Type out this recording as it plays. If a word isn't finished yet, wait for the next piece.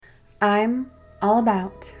I'm all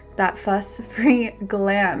about that fuss-free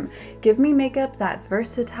glam. Give me makeup that's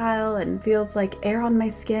versatile and feels like air on my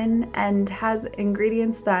skin and has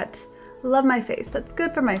ingredients that love my face, that's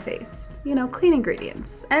good for my face. You know, clean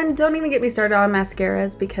ingredients. And don't even get me started on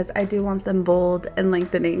mascaras because I do want them bold and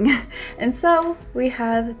lengthening. And so we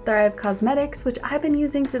have Thrive Causemetics, which I've been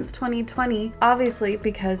using since 2020, obviously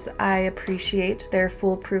because I appreciate their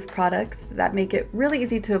foolproof products that make it really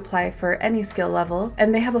easy to apply for any skill level.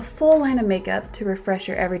 And they have a full line of makeup to refresh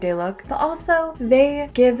your everyday look, but also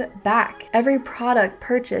they give back. Every product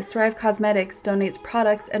purchased, Thrive Causemetics donates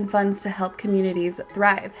products and funds to help communities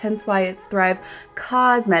thrive, hence why it's Thrive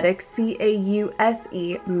Causemetics,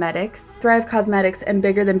 C-A-U-S-E Medics. Thrive Causemetics and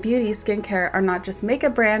Bigger Than Beauty skincare are not just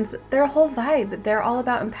makeup brands, they're a whole vibe. They're all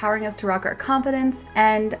about empowering us to rock our confidence,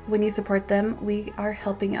 and when you support them, we are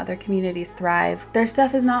helping other communities thrive. Their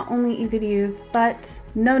stuff is not only easy to use, but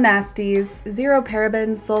no nasties, zero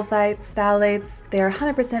parabens, sulfites, phthalates. They are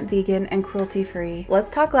 100% vegan and cruelty-free.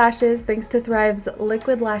 Let's talk lashes. Thanks to Thrive's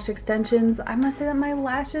liquid lash extensions, I must say that my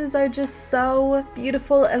lashes are just so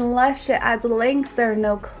beautiful and lush. It adds lengths, there are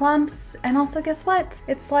no clumps, and also guess what?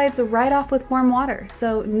 It slides right off with warm water,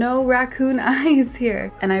 so no raccoon eyes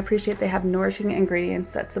here. And I appreciate they have nourishing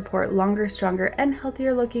ingredients that support longer, stronger, and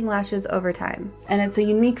healthier looking lashes over time. And it's a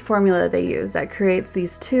unique formula they use that creates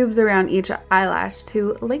these tubes around each eyelash to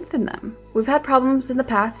lengthen them. We've had problems in the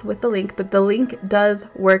past with the link, but the link does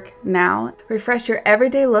work now. Refresh your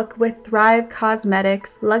everyday look with Thrive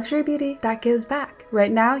Causemetics, luxury beauty that gives back.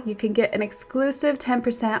 Right now, you can get an exclusive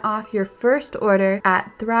 10% off your first order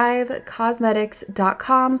at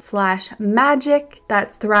thrivecausemetics.com/magic.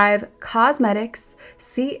 That's Thrive Causemetics,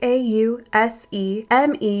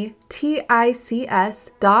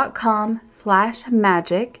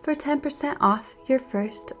 CAUSEMETICS.com/magic for 10% off your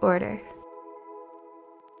first order.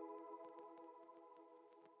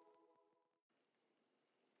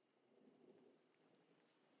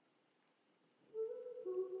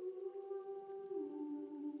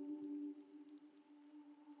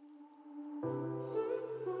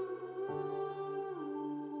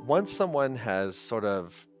 Once someone has sort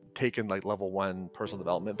of taken like level 1 personal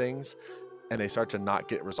development things and they start to not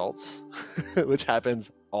get results, which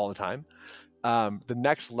happens all the time, the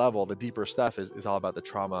next level, the deeper stuff is all about the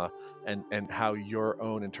trauma and how your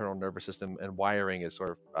own internal nervous system and wiring is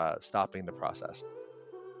sort of stopping the process.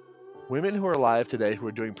 Women who are alive today who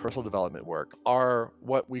are doing personal development work are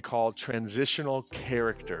what we call transitional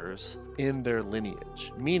characters in their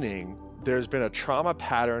lineage, meaning there's been a trauma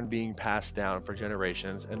pattern being passed down for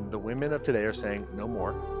generations, and the women of today are saying, no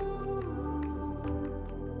more.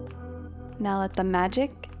 Now let the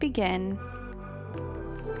magic begin.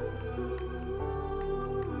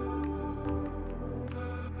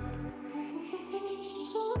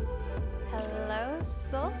 Hello,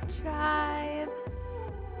 Soul Tribe.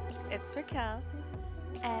 It's Raquel,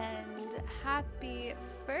 and happy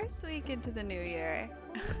first week into the new year.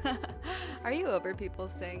 Are you over people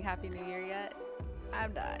saying Happy New Year yet?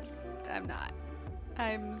 I'm not.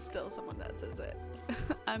 I'm still someone that says it.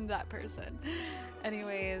 I'm that person.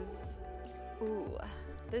 Anyways,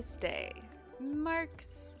 this day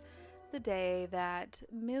marks the day that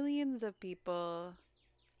millions of people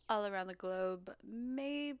all around the globe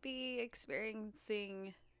may be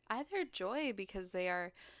experiencing either joy because they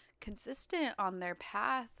are consistent on their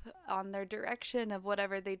path, on their direction of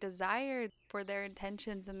whatever they desire for their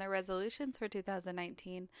intentions and their resolutions for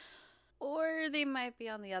 2019, or they might be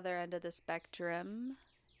on the other end of the spectrum,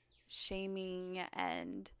 shaming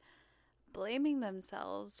and blaming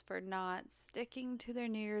themselves for not sticking to their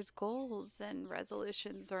New Year's goals and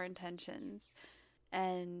resolutions or intentions.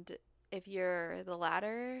 And if you're the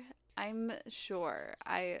latter, I'm sure,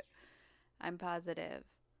 I'm positive,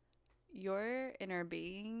 your inner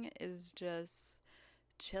being is just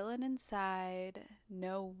chilling inside,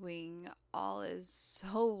 knowing all is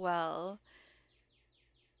so well,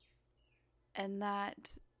 and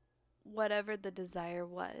that whatever the desire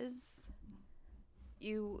was,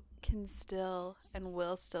 you can still and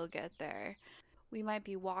will still get there. We might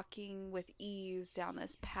be walking with ease down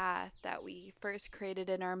this path that we first created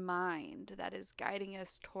in our mind that is guiding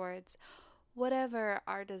us towards whatever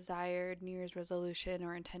our desired New Year's resolution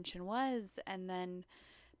or intention was, and then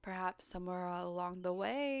perhaps somewhere along the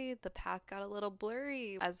way the path got a little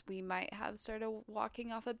blurry as we might have started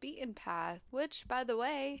walking off a beaten path, which, by the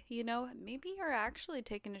way, maybe you're actually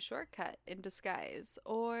taking a shortcut in disguise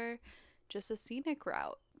or just a scenic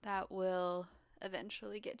route that will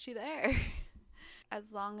eventually get you there.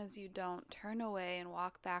 As long as you don't turn away and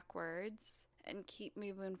walk backwards and keep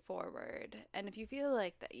moving forward. And if you feel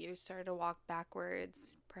like that you start to walk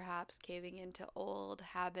backwards, perhaps caving into old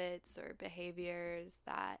habits or behaviors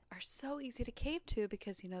that are so easy to cave to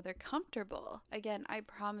because, they're comfortable. Again, I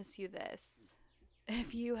promise you this.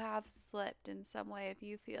 If you have slipped in some way, if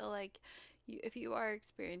you feel like if you are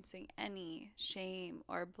experiencing any shame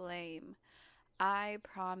or blame, I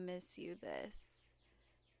promise you this.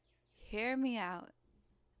 Hear me out.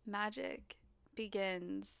 Magic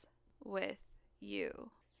begins with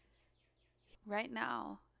you. Right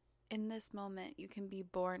now, in this moment, you can be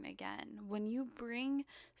born again. When you bring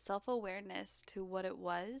self-awareness to what it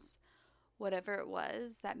was, whatever it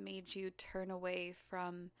was that made you turn away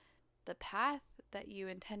from the path that you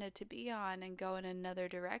intended to be on and go in another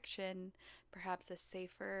direction, perhaps a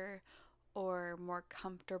safer or more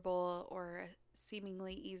comfortable or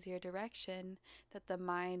seemingly easier direction that the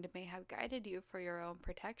mind may have guided you for your own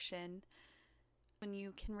protection, when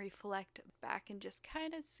you can reflect back and just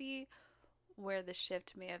kind of see where the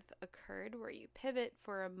shift may have occurred, where you pivot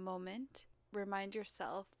for a moment, remind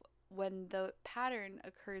yourself when the pattern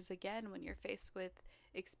occurs again, when you're faced with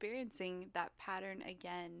experiencing that pattern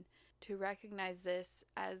again, to recognize this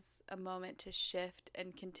as a moment to shift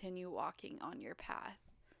and continue walking on your path.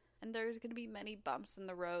 And there's going to be many bumps in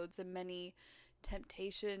the roads and many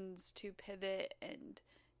temptations to pivot and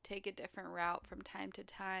take a different route from time to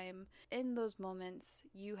time. In those moments,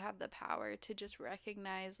 you have the power to just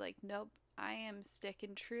recognize, like, nope, I am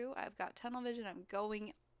sticking true. I've got tunnel vision. I'm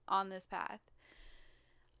going on this path.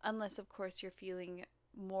 Unless, of course, you're feeling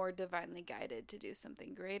more divinely guided to do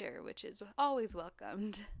something greater, which is always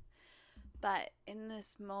welcomed. But in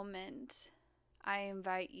this moment, I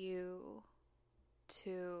invite you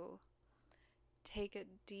to take a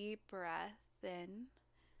deep breath in,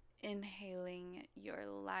 inhaling your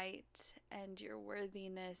light and your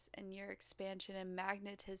worthiness and your expansion and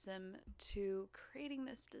magnetism to creating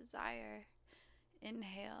this desire.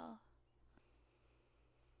 Inhale.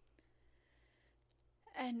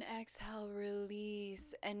 And exhale,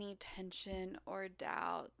 release any tension or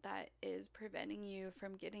doubt that is preventing you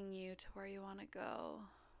from getting you to where you want to go.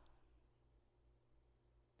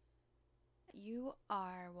 You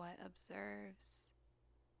are what observes.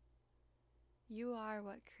 You are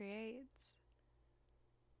what creates.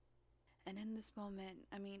 And in this moment,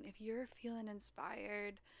 if you're feeling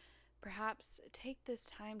inspired, perhaps take this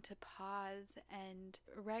time to pause and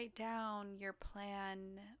write down your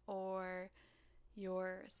plan or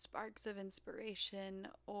your sparks of inspiration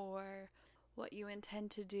or what you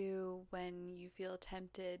intend to do when you feel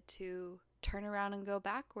tempted to turn around and go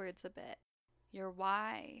backwards a bit. Your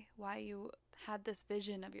why you had this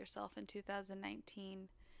vision of yourself in 2019,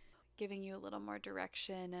 giving you a little more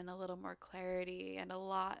direction and a little more clarity and a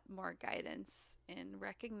lot more guidance in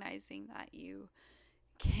recognizing that you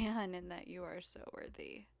can and that you are so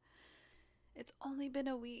worthy. It's only been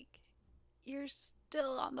a week. You're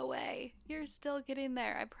still on the way. You're still getting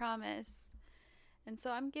there, I promise. And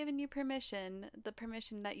so I'm giving you permission, the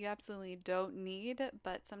permission that you absolutely don't need,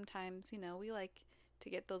 but sometimes, we like to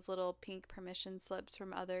get those little pink permission slips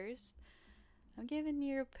from others. I'm giving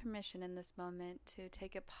you permission in this moment to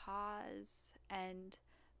take a pause and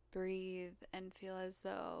breathe and feel as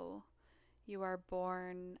though you are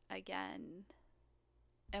born again.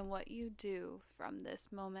 And what you do from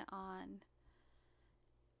this moment on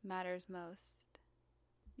matters most.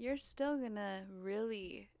 You're still gonna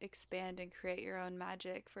really expand and create your own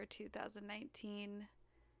magic for 2019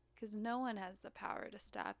 because no one has the power to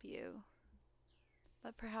stop you.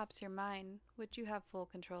 But perhaps your mind, which you have full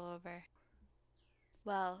control over.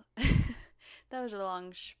 Well, that was a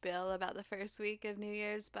long spiel about the first week of New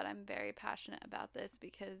Year's, but I'm very passionate about this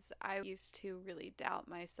because I used to really doubt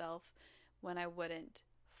myself when I wouldn't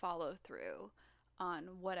follow through on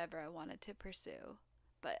whatever I wanted to pursue.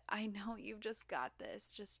 But I know you've just got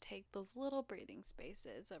this. Just take those little breathing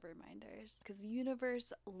spaces of reminders because the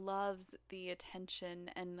universe loves the attention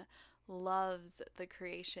and loves the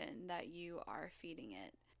creation that you are feeding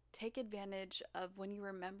it. Take advantage of when you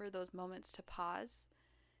remember those moments to pause.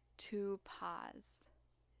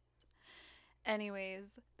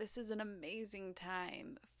 Anyways, this is an amazing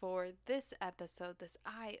time for this episode, this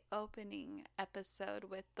eye-opening episode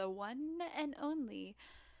with the one and only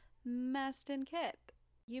Mastin Kipp.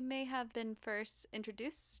 You may have been first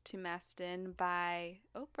introduced to Mastin by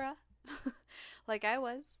Oprah, like I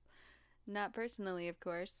was. Not personally, of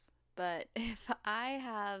course, but if I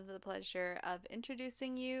have the pleasure of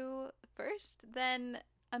introducing you first, then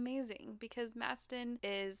amazing because Mastin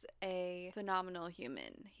is a phenomenal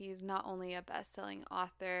human. He's not only a best-selling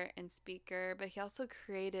author and speaker, but he also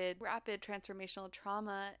created rapid transformational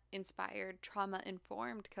trauma-inspired,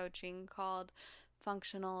 trauma-informed coaching called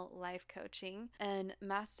Functional Life Coaching. And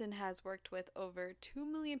Mastin has worked with over 2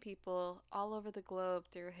 million people all over the globe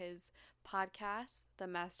through his podcast, the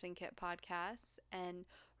Mastin Kit Podcast, and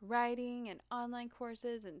writing and online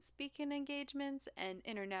courses and speaking engagements and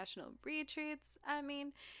international retreats. I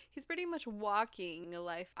mean, he's pretty much walking a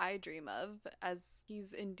life I dream of, as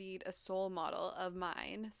he's indeed a soul model of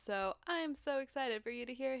mine. So I'm so excited for you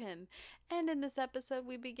to hear him. And in this episode,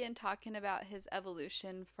 we begin talking about his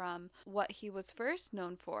evolution from what he was first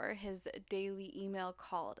known for, his daily email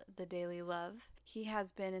called The Daily Love. He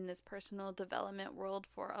has been in this personal development world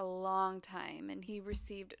for a long time, and he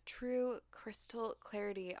received true crystal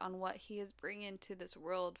clarity on what he is bringing to this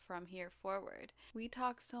world from here forward. We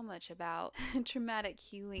talk so much about traumatic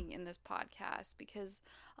healing in this podcast because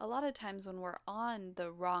a lot of times when we're on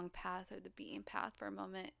the wrong path or the beaten path for a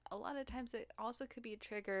moment, a lot of times it also could be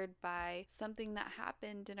triggered by something that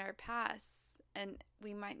happened in our past, and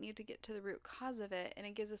we might need to get to the root cause of it, and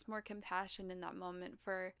it gives us more compassion in that moment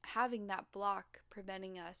for having that block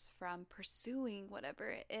preventing us from pursuing whatever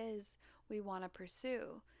it is we want to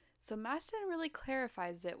pursue. So Mastin really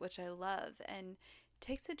clarifies it, which I love, and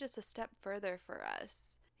takes it just a step further for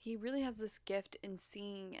us. He really has this gift in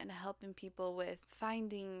seeing and helping people with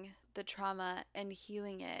finding the trauma and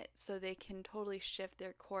healing it so they can totally shift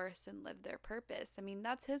their course and live their purpose. I mean,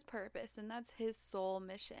 that's his purpose and that's his soul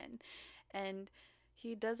mission. And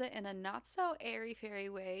he does it in a not so airy-fairy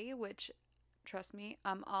way, which, trust me,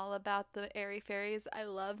 I'm all about the airy fairies. I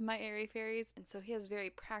love my airy fairies. And so he has very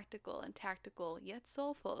practical and tactical, yet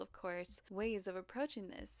soulful, of course, ways of approaching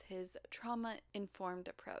this, his trauma-informed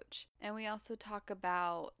approach. And we also talk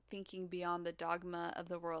about thinking beyond the dogma of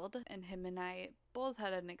the world. And him and I both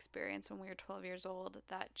had an experience when we were 12 years old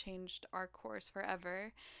that changed our course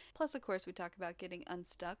forever. Plus, of course, we talk about getting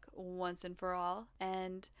unstuck once and for all.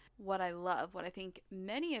 And what I love, what I think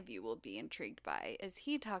many of you will be intrigued by, is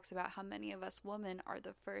he talks about how many of us women are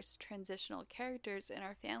the first transitional characters in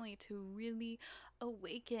our family to really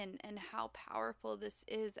awaken, and how powerful this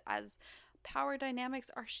is as power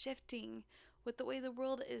dynamics are shifting with the way the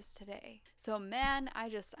world is today. So man,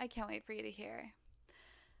 I can't wait for you to hear.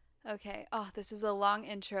 Okay, this is a long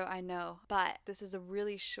intro, I know, but this is a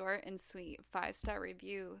really short and sweet 5-star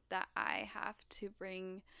review that I have to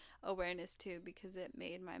bring awareness to because it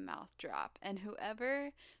made my mouth drop. And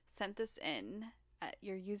whoever sent this in,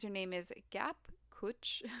 your username is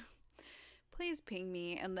GapKuch. Please ping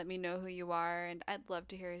me and let me know who you are, and I'd love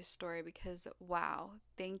to hear his story because wow,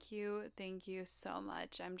 thank you so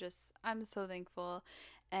much. I'm so thankful.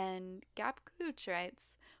 And GapKuch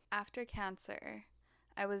writes, after cancer,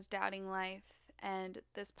 I was doubting life, and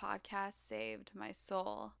this podcast saved my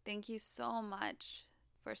soul. Thank you so much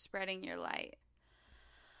for spreading your light.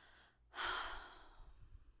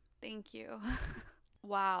 Thank you.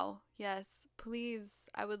 Wow. Yes, please.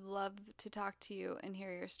 I would love to talk to you and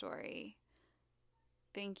hear your story.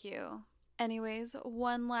 Thank you. Anyways,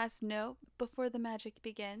 one last note before the magic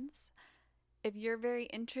begins. If you're very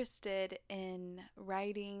interested in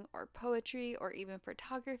writing or poetry or even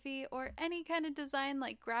photography or any kind of design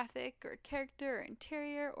like graphic or character or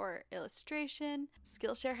interior or illustration,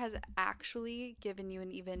 Skillshare has actually given you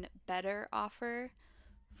an even better offer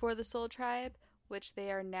for the Soul Tribe, which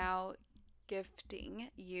they are now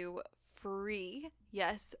gifting you free,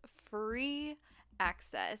 yes, free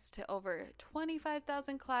access to over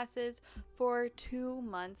 25,000 classes for 2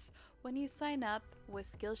 months when you sign up with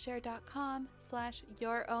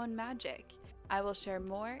Skillshare.com/yourownmagic. I will share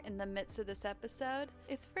more in the midst of this episode.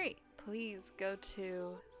 It's free. Please go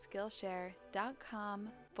to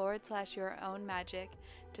Skillshare.com/yourownmagic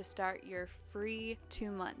to start your free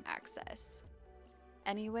 2-month access.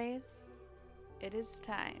 Anyways, it is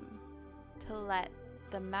time to let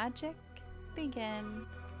the magic begin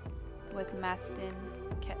with Mastin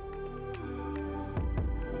Kipp.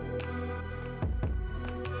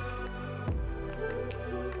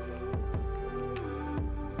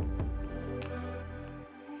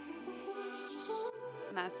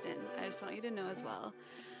 Mastin, I just want you to know as well,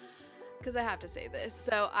 because I have to say this.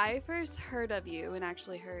 So I first heard of you and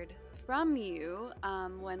actually heard from you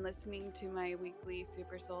when listening to my weekly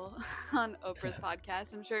Super Soul on Oprah's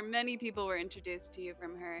podcast. I'm sure many people were introduced to you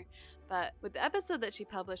from her, but with the episode that she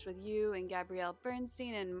published with you and Gabrielle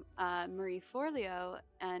Bernstein and Marie Forleo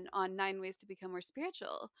and on 9 Ways to Become More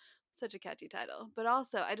Spiritual, such a catchy title. But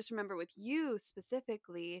also, I just remember with you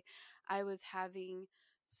specifically, I was having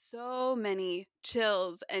so many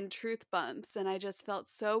chills and truth bumps, and I just felt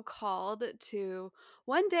so called to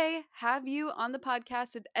one day have you on the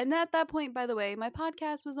podcast. And at that point, by the way, my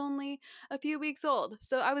podcast was only a few weeks old,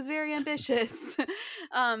 so I was very ambitious. But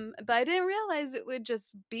I didn't realize it would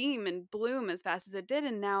just beam and bloom as fast as it did,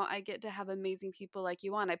 and now I get to have amazing people like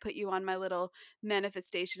you on. I put you on my little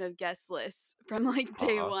manifestation of guest lists from like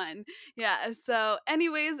day Aw. one. Yeah, so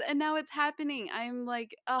anyways, and now it's happening. I'm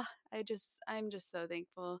like, oh, I'm just so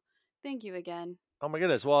thankful. Thank you again. Oh my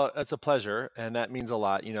goodness. Well, it's a pleasure, and that means a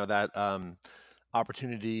lot. That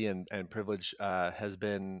opportunity and privilege has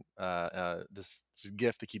been this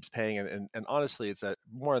gift that keeps paying. And honestly, it's a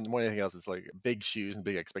more than anything else. It's like big shoes and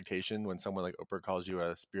big expectation when someone like Oprah calls you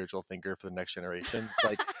a spiritual thinker for the next generation. It's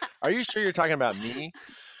like, are you sure you're talking about me?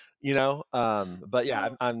 But yeah,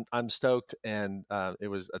 I'm stoked, and it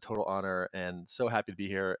was a total honor, and so happy to be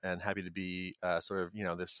here, and happy to be sort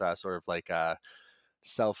of this sort of like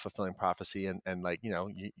self-fulfilling prophecy, and like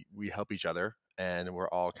we help each other, and we're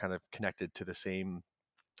all kind of connected to the same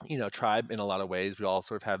tribe in a lot of ways. We all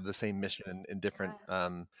sort of have the same mission in different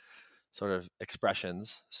sort of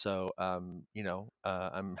expressions. So I'm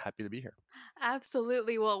happy to be here.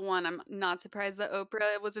 Absolutely. Well, one, I'm not surprised that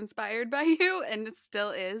Oprah was inspired by you and it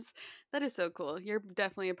still is. That is so cool. You're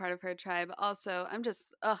definitely a part of her tribe. Also, I'm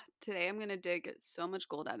just, today I'm going to dig so much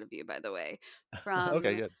gold out of you, by the way, Okay, from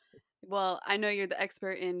good. well, I know you're the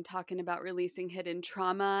expert in talking about releasing hidden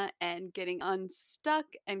trauma and getting unstuck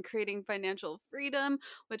and creating financial freedom,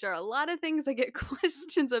 which are a lot of things I get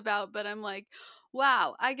questions about. But I'm like,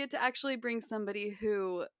 wow, I get to actually bring somebody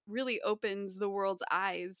who really opens the world's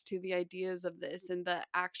eyes to the ideas of this and the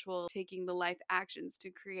actual taking the life actions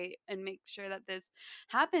to create and make sure that this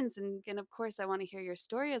happens. And of course, I want to hear your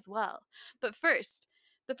story as well. But first,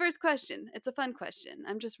 the first question, it's a fun question.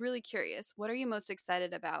 I'm just really curious. What are you most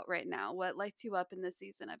excited about right now? What lights you up in this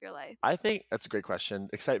season of your life? I think that's a great question.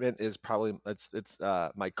 Excitement is probably it's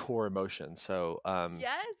my core emotion. So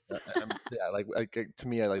Yes. yeah, to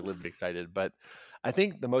me, I like live to be excited. But I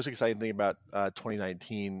think the most exciting thing about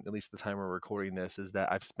 2019, at least the time we're recording this, is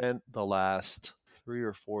that I've spent the last 3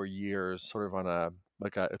 or 4 years sort of on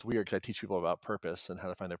it's weird because I teach people about purpose and how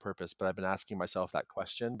to find their purpose, but I've been asking myself that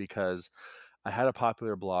question because I had a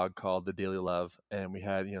popular blog called The Daily Love, and we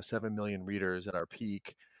had 7 million readers at our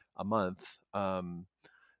peak a month. And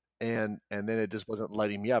then it just wasn't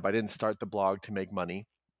lighting me up. I didn't start the blog to make money,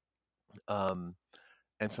 um,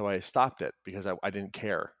 and so I stopped it because I didn't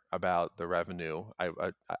care about the revenue.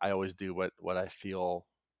 I always do what I feel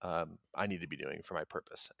I need to be doing for my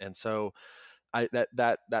purpose, and so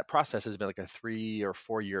that process has been like a 3 or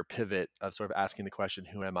 4 year pivot of sort of asking the question,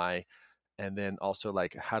 who am I? And then also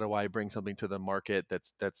like, how do I bring something to the market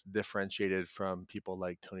that's differentiated from people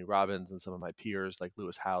like Tony Robbins and some of my peers like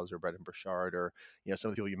Lewis Howes or Brendon Burchard, or some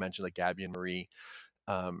of the people you mentioned like Gabby and Marie,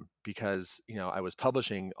 because I was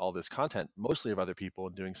publishing all this content mostly of other people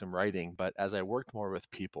and doing some writing, but as I worked more with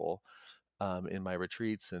people in my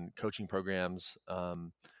retreats and coaching programs,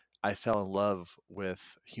 I fell in love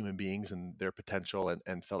with human beings and their potential,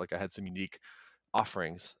 and felt like I had some unique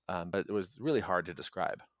offerings, but it was really hard to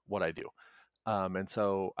describe what I do. And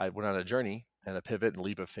so I went on a journey and a pivot and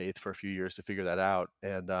leap of faith for a few years to figure that out.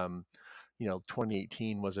 And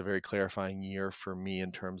 2018 was a very clarifying year for me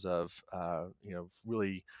in terms of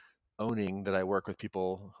really owning that I work with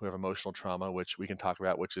people who have emotional trauma, which we can talk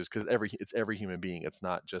about, which is because it's every human being. It's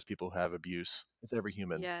not just people who have abuse. It's every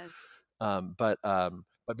human. Yes. But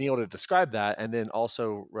being able to describe that, and then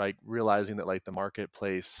also like realizing that like the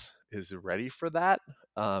marketplace is ready for that,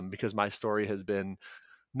 because my story has been,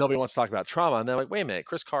 nobody wants to talk about trauma, and they're like, wait a minute,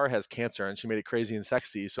 Chris Carr has cancer and she made it crazy and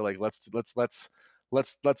sexy, so like let's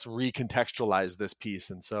recontextualize this piece.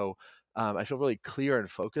 And so I feel really clear and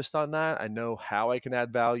focused on that. I know how I can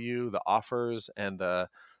add value, the offers, and the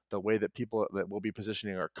way that people that will be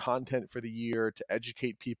positioning our content for the year to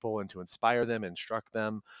educate people and to inspire them, instruct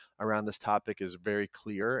them around this topic is very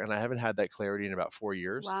clear. And I haven't had that clarity in about 4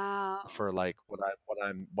 years Wow. for like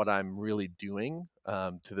what I'm really doing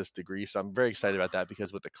to this degree. So I'm very excited about that,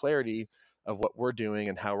 because with the clarity of what we're doing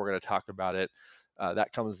and how we're going to talk about it,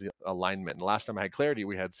 that comes the alignment. And the last time I had clarity,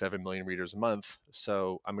 we had 7 million readers a month.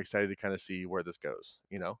 So I'm excited to kind of see where this goes.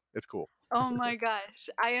 It's cool. Oh my gosh.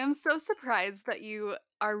 I am so surprised that you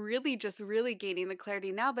are really just really gaining the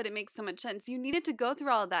clarity now, but it makes so much sense. You needed to go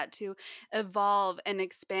through all of that to evolve and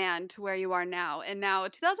expand to where you are now. And now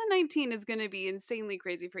 2019 is going to be insanely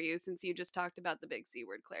crazy for you since you just talked about the big C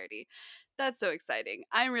word, clarity. That's so exciting.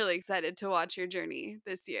 I'm really excited to watch your journey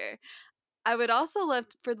this year. I would also love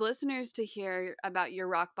for the listeners to hear about your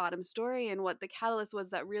rock bottom story and what the catalyst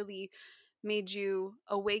was that really made you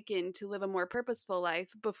awaken to live a more purposeful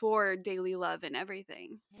life before daily love and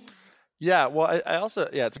everything? Yeah, well, I also,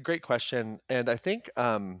 yeah, it's a great question, and I think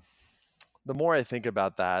the more I think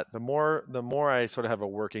about that, the more I sort of have a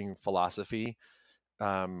working philosophy.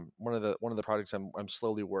 One of the projects I'm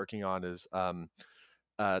slowly working on is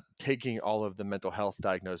taking all of the mental health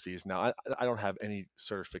diagnoses. Now, I don't have any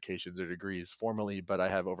certifications or degrees formally, but I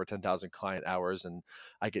have over 10,000 client hours, and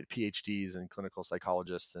I get PhDs and clinical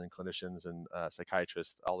psychologists and clinicians and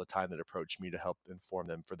psychiatrists all the time that approach me to help inform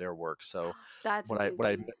them for their work. So, That's what I what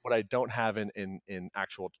I amazing. what I don't have in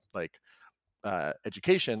actual like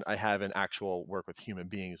education, I have in actual work with human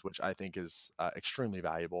beings, which I think is extremely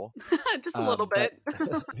valuable. Just a little But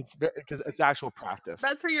bit. it's because it's actual practice.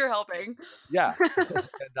 That's who you're helping. Yeah,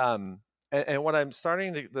 and and what I'm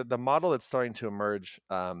starting to the model that's starting to emerge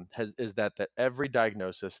has is that every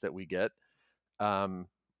diagnosis that we get, um,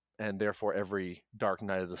 and therefore every dark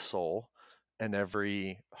night of the soul, and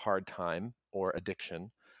every hard time or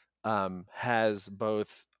addiction, has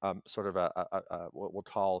both sort of what we'll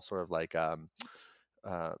call sort of like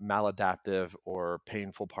maladaptive or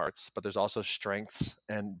painful parts, but there's also strengths,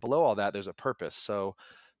 and below all that, there's a purpose. So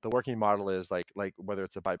the working model is like whether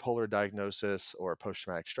it's a bipolar diagnosis or a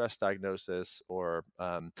post-traumatic stress diagnosis or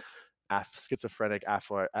schizophrenic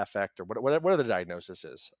affect or whatever the diagnosis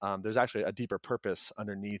is. There's actually a deeper purpose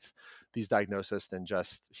underneath these diagnoses than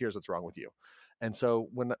just here's what's wrong with you. And so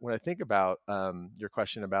when I think about your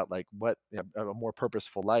question about like what a more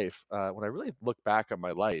purposeful life, when I really look back on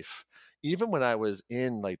my life, even when I was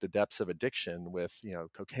in like the depths of addiction with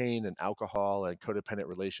cocaine and alcohol and codependent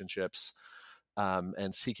relationships,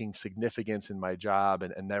 and seeking significance in my job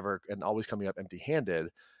and never and always coming up empty-handed,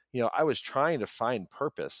 I was trying to find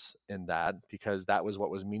purpose in that because that was what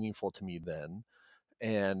was meaningful to me then.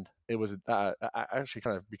 And it was I actually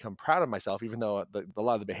kind of become proud of myself, even though a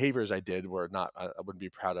lot of the behaviors I did were not I wouldn't be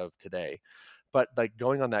proud of today. But like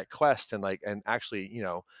going on that quest and actually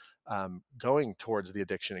going towards the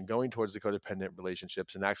addiction and going towards the codependent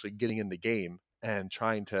relationships and actually getting in the game and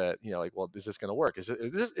trying to like, well, is this going to work? Is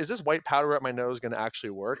this white powder up my nose going to actually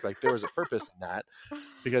work? Like there was a purpose in that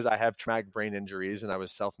because I have traumatic brain injuries and I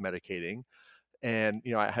was self-medicating. And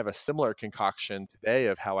I have a similar concoction today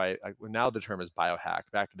of how now the term is biohack.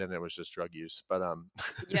 Back then it was just drug use, but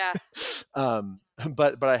Yeah. um,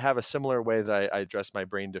 but I have a similar way that I address my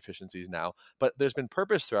brain deficiencies now. But there's been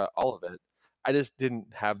purpose throughout all of it. I just didn't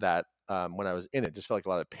have that when I was in it. Just felt like a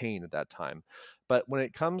lot of pain at that time. But when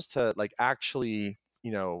it comes to like actually,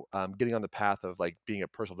 getting on the path of like being a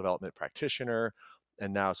personal development practitioner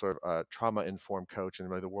and now sort of a trauma informed coach and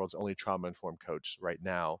really the world's only trauma informed coach right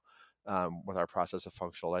now, with our process of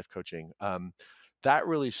functional life coaching. That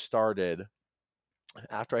really started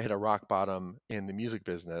after I hit a rock bottom in the music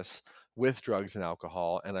business with drugs and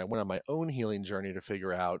alcohol. And I went on my own healing journey to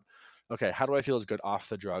figure out, okay, how do I feel as good off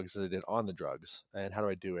the drugs as I did on the drugs? And how do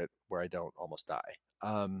I do it where I don't almost die?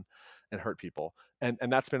 And hurt people. And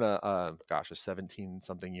that's been a 17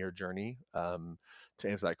 something year journey, to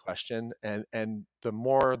answer that question. And the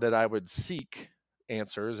more that I would seek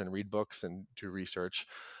answers and read books and do research,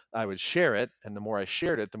 I would share it. And the more I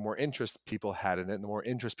shared it, the more interest people had in it. And the more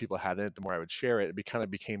interest people had in it, the more I would share it. It kind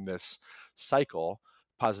of became this cycle,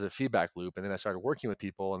 positive feedback loop. And then I started working with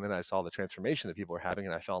people, and then I saw the transformation that people were having,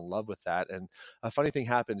 and I fell in love with that. And a funny thing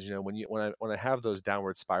happens, when I have those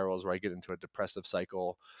downward spirals where I get into a depressive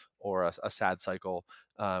cycle or a sad cycle,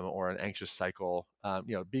 or an anxious cycle,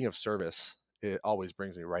 being of service, it always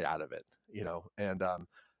brings me right out of it,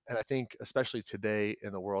 and I think, especially today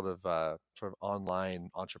in the world of sort of online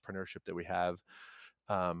entrepreneurship that we have,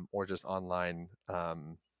 or just online,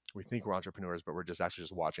 we think we're entrepreneurs, but we're just actually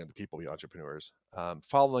just watching other people be entrepreneurs.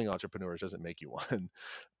 Following entrepreneurs doesn't make you one,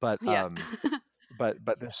 but Yeah.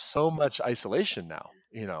 but there's so much isolation now,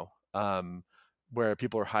 where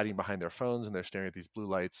people are hiding behind their phones and they're staring at these blue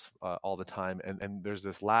lights all the time, and there's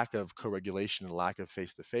this lack of co-regulation and lack of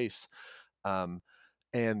face to face.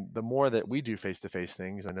 And the more that we do face-to-face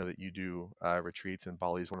things, I know that you do retreats, and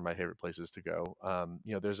Bali is one of my favorite places to go.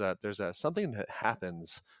 There's a something that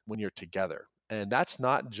happens when you're together, and that's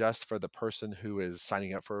not just for the person who is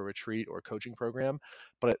signing up for a retreat or coaching program,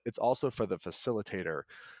 but it's also for the facilitator,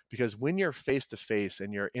 because when you're face-to-face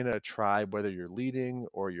and you're in a tribe, whether you're leading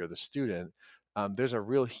or you're the student, there's a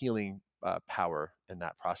real healing power in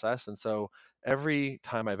that process. And so every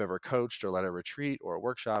time I've ever coached or led a retreat or a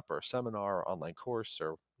workshop or a seminar or online course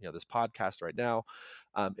or this podcast right now,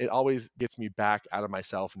 it always gets me back out of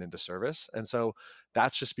myself and into service. And so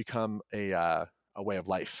that's just become a way of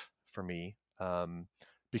life for me,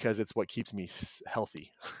 because it's what keeps me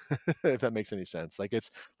healthy. If that makes any sense. Like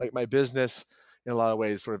it's like my business in a lot of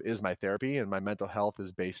ways sort of is my therapy, and my mental health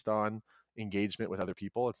is based on engagement with other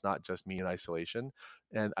people. It's not just me in isolation.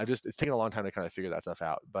 And it's taken a long time to kind of figure that stuff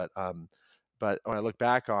out. But when I look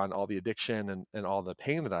back on all the addiction and all the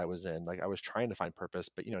pain that I was in, like I was trying to find purpose,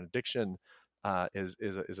 but addiction is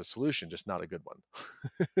a solution, just not a good one.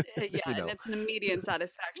 Yeah, you and know, it's an immediate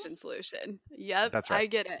satisfaction solution. Yep, that's right. I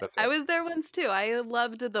get it. That's I right. was there once too. I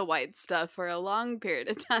loved the white stuff for a long period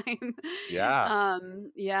of time. Yeah.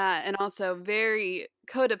 Yeah, and also very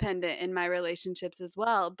codependent in my relationships as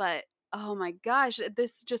well. But oh my gosh,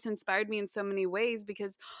 this just inspired me in so many ways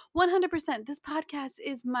because 100% this podcast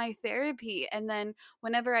is my therapy. And then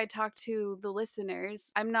whenever I talk to the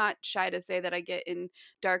listeners, I'm not shy to say that I get in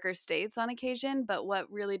darker states on occasion, but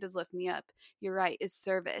what really does lift me up, you're right, is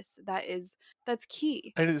service. That's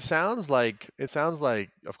key. And it sounds like,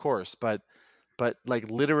 of course, but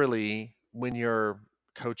like literally when you're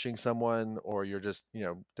coaching someone, or you're just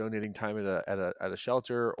donating time at a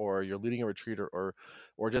shelter, or you're leading a retreat, or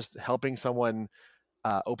just helping someone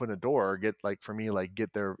open a door, get, like, for me, like,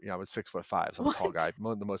 get their, I was 6'5", so I'm a tall What? guy.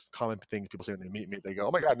 One of the most common things people say when they meet me, they go,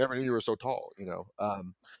 "Oh my God, never knew you were so tall."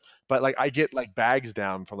 But like I get like bags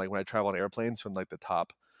down from, like, when I travel on airplanes, from like the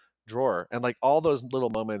top drawer, and like all those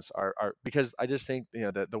little moments are because I just think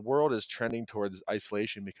that the world is trending towards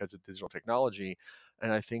isolation because of digital technology.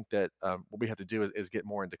 And I think that what we have to do is get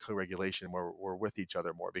more into co-regulation, where we're with each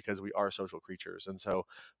other more, because we are social creatures. And so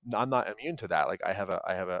I'm not immune to that. Like I have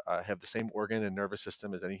the same organ and nervous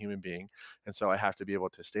system as any human being, and so I have to be able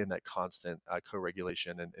to stay in that constant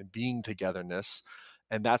co-regulation and being togetherness.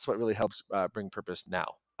 And that's what really helps bring purpose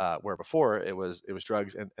now. Where before it was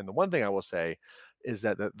drugs. And the one thing I will say is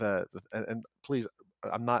that and please,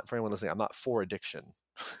 I'm not, for anyone listening, I'm not for addiction,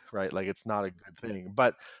 right? Like, it's not a good thing,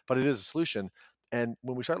 but it is a solution. And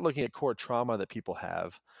when we start looking at core trauma that people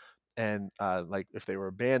have, and like if they were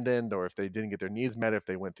abandoned, or if they didn't get their needs met, if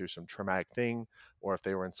they went through some traumatic thing, or if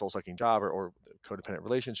they were in soul-sucking job, or codependent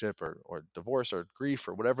relationship, or divorce, or grief,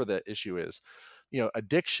 or whatever the issue is,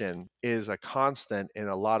 addiction is a constant in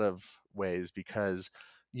a lot of ways, because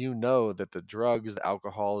that the drugs, the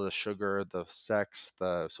alcohol, the sugar, the sex,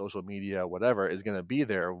 the social media, whatever, is going to be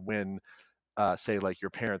there when say, like,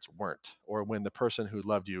 your parents weren't, or when the person who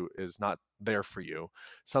loved you is not there for you,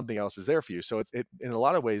 something else is there for you. So it in a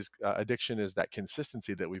lot of ways, addiction is that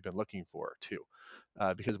consistency that we've been looking for too,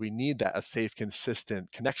 because we need that, a safe,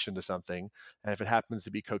 consistent connection to something. And if it happens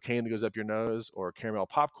to be cocaine that goes up your nose, or caramel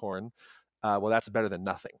popcorn, well, that's better than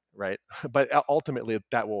nothing, right? But ultimately,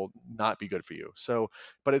 that will not be good for you. So,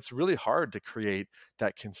 but it's really hard to create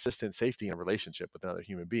that consistent safety in a relationship with another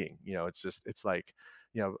human being. It's like,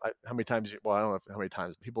 how many times, well, I don't know how many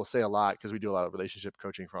times people say a lot, because we do a lot of relationship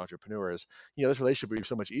coaching for entrepreneurs. This relationship would be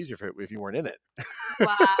so much easier if you weren't in it.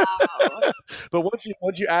 Wow. But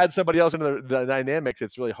once you add somebody else into the dynamics,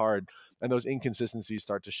 it's really hard, and those inconsistencies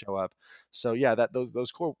start to show up. So yeah, that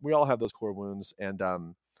those core, we all have those core wounds. And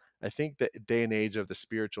I think that day and age of the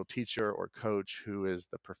spiritual teacher or coach who is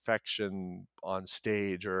the perfection on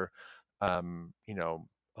stage, or on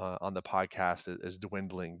the podcast, is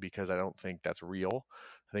dwindling, because I don't think that's real.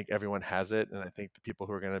 I think everyone has it, and I think the people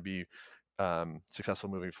who are going to be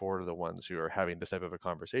successful moving forward are the ones who are having this type of a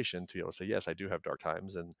conversation, to be able to say, yes, I do have dark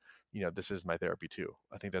times, and this is my therapy too.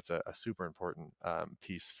 I think that's a super important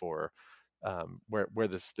piece for where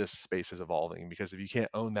this space is evolving, because if you can't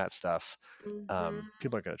own that stuff, Mhm.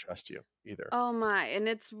 people aren't going to trust you either. Oh my, and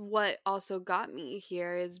it's what also got me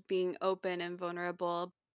here is being open and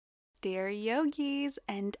vulnerable. Dear yogis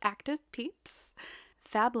and active peeps,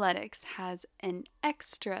 Fabletics has an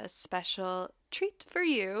extra special treat for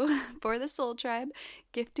you for the Soul Tribe,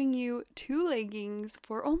 gifting you 2 leggings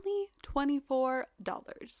for only $24.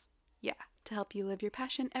 Yeah, to help you live your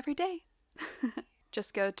passion every day.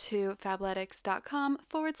 Just go to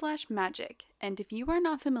fabletics.com/magic. And if you are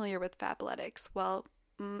not familiar with Fabletics, well,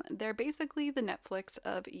 they're basically the Netflix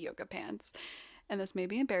of yoga pants. And this may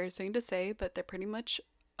be embarrassing to say, but they're pretty much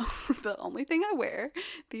the only thing I wear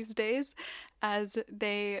these days, as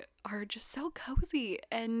they are just so cozy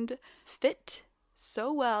and fit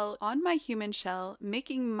so well on my human shell,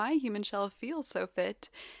 making my human shell feel so fit.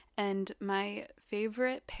 And my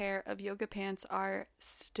favorite pair of yoga pants are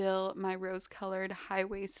still my rose-colored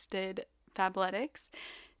high-waisted Fabletics,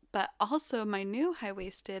 but also my new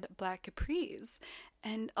high-waisted black capris.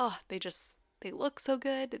 And they look so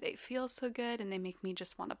good, they feel so good, and they make me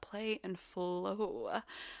just want to play and flow.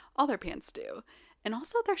 All their pants do. And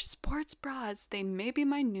also their sports bras. They may be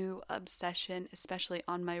my new obsession, especially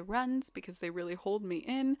on my runs, because they really hold me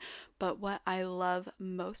in. But what I love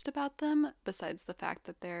most about them, besides the fact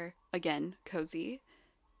that they're, again, cozy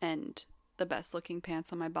and the best looking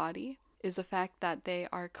pants on my body, is the fact that they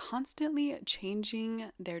are constantly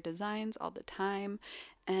changing their designs all the time,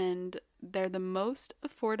 and they're the most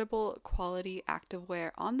affordable quality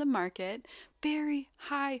activewear on the market. Very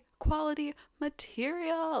high quality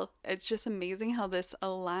material. It's just amazing how this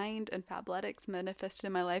aligned and Fabletics manifested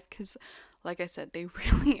in my life because, like I said, they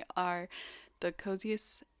really are the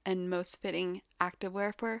coziest and most fitting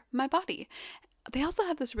activewear for my body. They also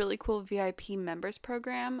have this really cool VIP members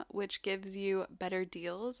program, which gives you better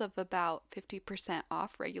deals of about 50%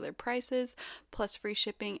 off regular prices, plus free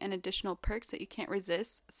shipping and additional perks that you can't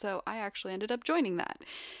resist. So I actually ended up joining that.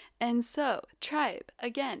 And so, Tribe,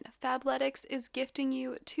 again, Fabletics is gifting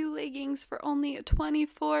you 2 leggings for only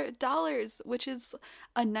 $24, which is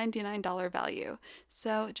a $99 value.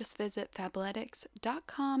 So just visit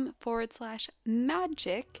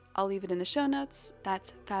fabletics.com/magic. I'll leave it in the show notes.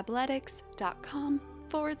 That's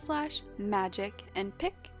fabletics.com/magic and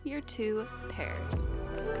pick your 2 pairs.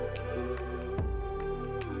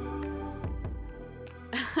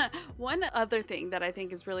 One other thing that I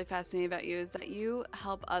think is really fascinating about you is that you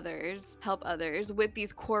help others with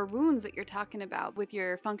these core wounds that you're talking about with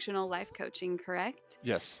your functional life coaching, correct?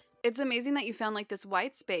 Yes. It's amazing that you found like this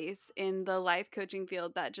white space in the life coaching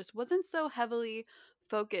field that just wasn't so heavily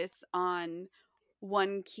focused on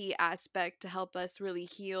one key aspect to help us really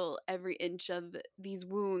heal every inch of these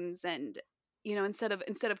wounds, and instead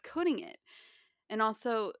of coding it. And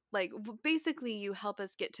also, like, basically, you help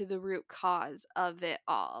us get to the root cause of it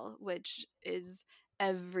all, which is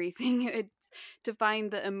everything. It's to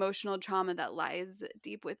find the emotional trauma that lies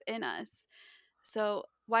deep within us. So,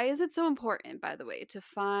 why is it so important, by the way, to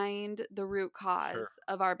find the root Sure. cause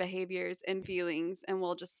of our behaviors and feelings and,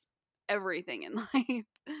 well, just everything in life?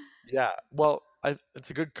 Yeah. Well, it's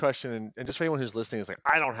a good question. And just for anyone who's listening, it's like,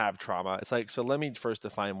 I don't have trauma. It's like, so let me first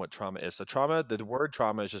define what trauma is. So, trauma, the word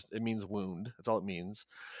trauma is just, it means wound. That's all it means.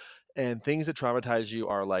 And things that traumatize you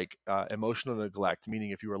are like emotional neglect, meaning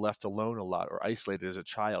if you were left alone a lot or isolated as a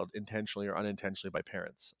child, intentionally or unintentionally by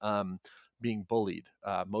parents. Being bullied,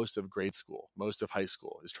 most of grade school, most of high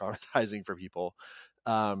school is traumatizing for people.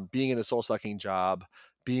 Being in a soul sucking job,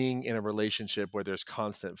 being in a relationship where there's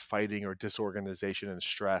constant fighting or disorganization and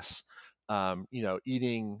stress,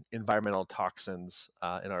 eating environmental toxins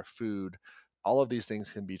in our food. All of these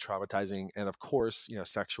things can be traumatizing. And of course,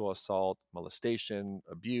 sexual assault, molestation,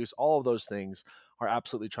 abuse, all of those things are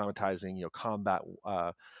absolutely traumatizing. Combat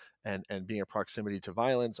and being in proximity to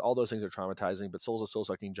violence, all those things are traumatizing. But soul's a soul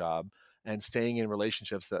sucking job, and staying in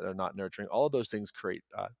relationships that are not nurturing, all of those things create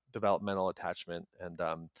developmental attachment and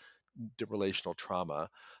relational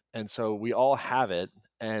trauma. And so we all have it.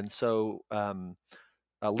 And so a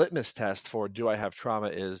litmus test for do I have trauma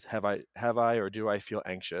is have I or do I feel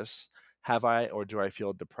anxious? Have I or do I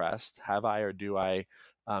feel depressed? Have I or do I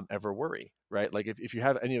ever worry? Right? Like if you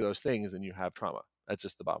have any of those things, then you have trauma. That's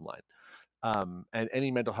just the bottom line. And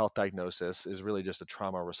any mental health diagnosis is really just a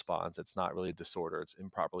trauma response. It's not really a disorder. It's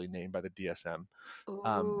improperly named by the DSM.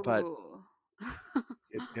 But Ooh.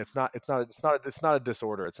 it's not a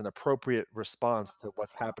disorder. It's an appropriate response to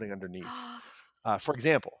what's happening underneath. For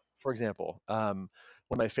example, one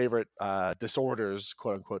of my favorite disorders,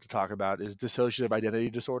 quote unquote, to talk about is dissociative identity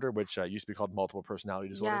disorder, which used to be called multiple personality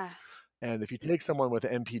disorder. Yeah. And if you take someone with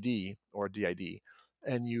MPD or DID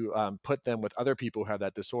and you put them with other people who have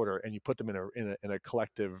that disorder, and you put them in a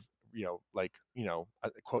collective, a,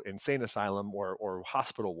 quote, insane asylum or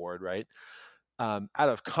hospital ward, right? Out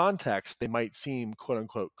of context, they might seem, quote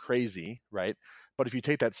unquote, crazy, right? But if you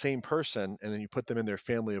take that same person and then you put them in their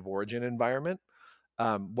family of origin environment,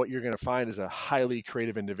 what you're going to find is a highly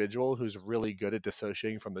creative individual who's really good at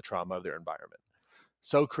dissociating from the trauma of their environment.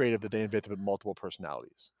 So creative that they invented multiple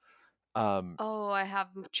personalities. Oh, I have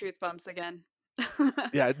truth bumps again.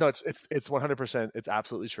 Yeah, no, it's 100%. It's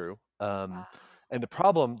absolutely true. Wow. And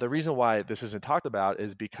the reason why this isn't talked about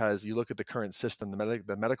is because you look at the current system,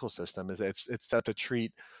 the medical system, is it's set to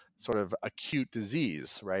treat sort of acute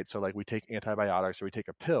disease, right? So like we take antibiotics or we take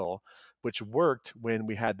a pill, which worked when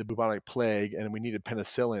we had the bubonic plague and we needed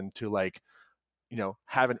penicillin to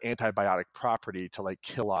have an antibiotic property to like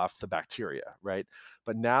kill off the bacteria, right?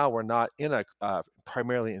 But now we're not in a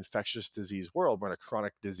primarily infectious disease world. We're in a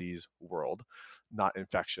chronic disease world, not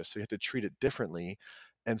infectious. So you have to treat it differently.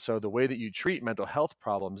 And so the way that you treat mental health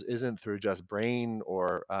problems isn't through just brain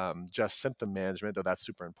or just symptom management, though that's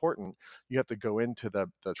super important. You have to go into the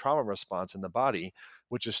trauma response in the body,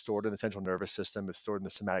 which is stored in the central nervous system. It's stored in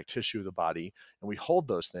the somatic tissue of the body. And we hold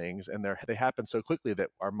those things, and they happen so quickly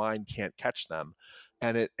that our mind can't catch them.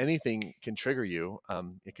 And anything can trigger you.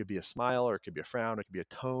 It could be a smile, or it could be a frown, it could be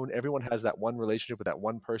a tone. Everyone has that one relationship with that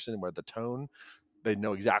one person where the tone, they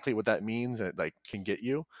know exactly what that means, and it like can get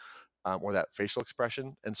you. or that facial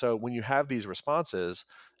expression. And so when you have these responses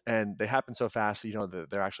and they happen so fast that you know that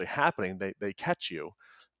they're actually happening, they catch you.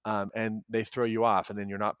 And they throw you off, and then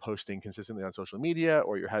you're not posting consistently on social media,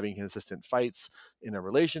 or you're having consistent fights in a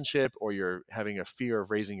relationship, or you're having a fear of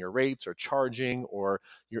raising your rates or charging, or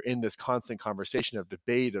you're in this constant conversation of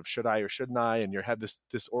debate of should I or shouldn't I, and you have this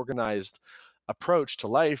disorganized approach to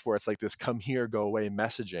life where it's like this come here, go away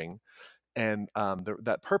messaging. And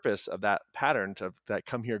that purpose of that pattern, of that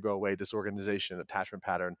come here, go away disorganization attachment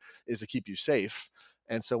pattern, is to keep you safe.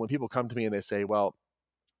 And so when people come to me and they say, well,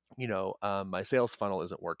 my sales funnel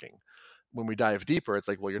isn't working. When we dive deeper, it's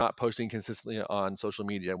like, well, you're not posting consistently on social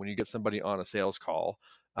media. When you get somebody on a sales call,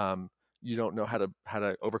 you don't know how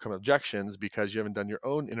to overcome objections because you haven't done your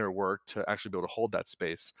own inner work to actually be able to hold that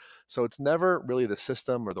space. So it's never really the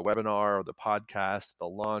system or the webinar or the podcast, the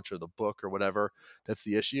launch or the book or whatever that's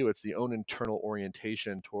the issue. It's the own internal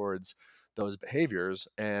orientation towards those behaviors.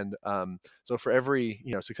 And so for every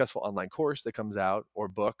successful online course that comes out, or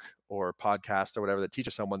book or podcast or whatever that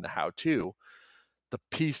teaches someone the how-to, the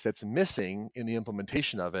piece that's missing in the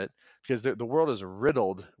implementation of it, because the world is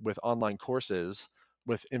riddled with online courses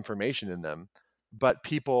with information in them, but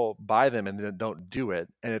people buy them and then don't do it.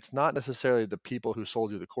 And it's not necessarily the people who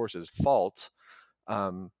sold you the course's fault.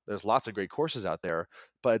 There's lots of great courses out there,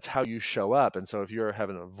 but it's how you show up. And so if you have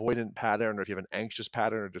an avoidant pattern, or if you have an anxious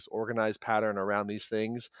pattern or disorganized pattern around these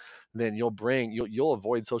things, then you'll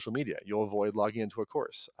avoid social media. You'll avoid logging into a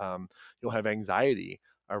course. You'll have anxiety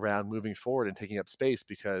around moving forward and taking up space,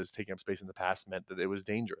 because taking up space in the past meant that it was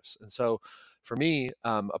dangerous. And so for me,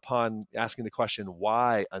 upon asking the question,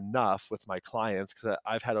 why enough with my clients, because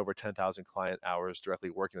I've had over 10,000 client hours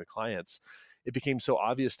directly working with clients, it became so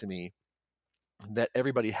obvious to me that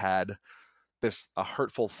everybody had a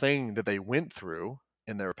hurtful thing that they went through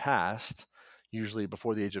in their past, usually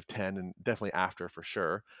before the age of 10 and definitely after for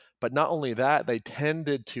sure. But not only that, they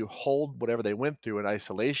tended to hold whatever they went through in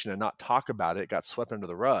isolation and not talk about it. It got swept under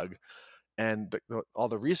the rug. And all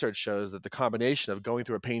the research shows that the combination of going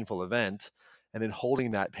through a painful event and then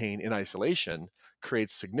holding that pain in isolation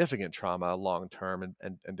creates significant trauma long term,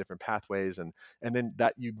 and different pathways. And then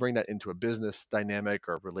that you bring that into a business dynamic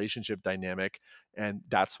or a relationship dynamic, and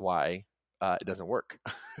that's why it doesn't work,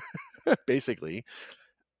 basically.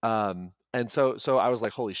 And so I was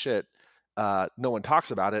like, holy shit, no one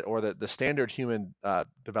talks about it. Or the standard human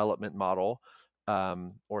development model,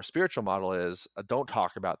 or spiritual model is don't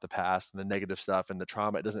talk about the past and the negative stuff and the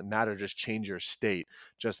trauma. It doesn't matter. Just change your state.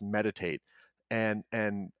 Just meditate. And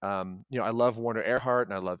I love Werner Erhard,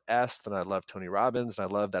 and I love Est, and I love Tony Robbins, and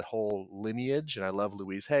I love that whole lineage, and I love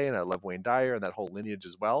Louise Hay, and I love Wayne Dyer, and that whole lineage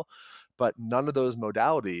as well. But none of those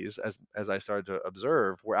modalities, as I started to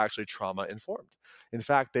observe, were actually trauma informed. In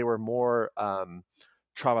fact, they were more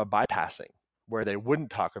trauma bypassing, where they wouldn't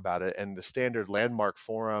talk about it. And the standard landmark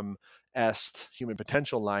forum Est human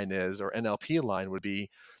potential line or NLP line would be,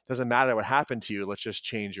 doesn't matter what happened to you, let's just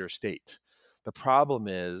change your state. The problem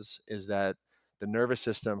is that the nervous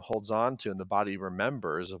system holds on to, and the body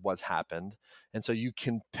remembers of what's happened. And so you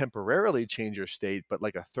can temporarily change your state, but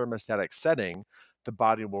like a thermostatic setting, the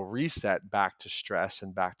body will reset back to stress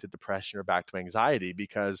and back to depression or back to anxiety,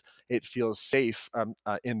 because it feels safe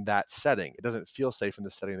in that setting. It doesn't feel safe in the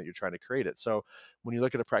setting that you're trying to create it. So when you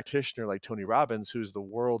look at a practitioner like Tony Robbins, who's the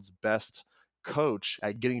world's best coach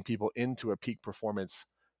at getting people into a peak performance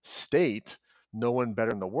state, no one better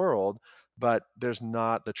in the world, but there's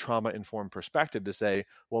not the trauma-informed perspective to say,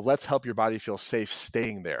 well, let's help your body feel safe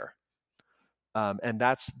staying there. And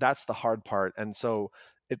that's the hard part. And so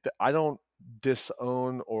I don't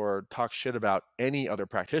disown or talk shit about any other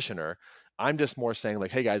practitioner. I'm just more saying like,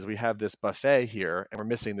 hey guys, we have this buffet here and we're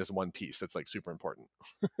missing this one piece that's like super important.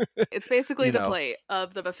 It's basically the plate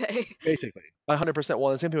of the buffet. Basically, 100%.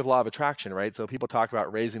 Well, the same thing with law of attraction, right? So people talk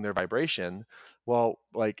about raising their vibration. Well,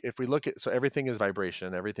 like if we look at, so everything is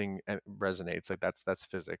vibration, everything resonates, like that's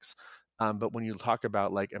physics. But when you talk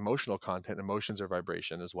about like emotional content, emotions are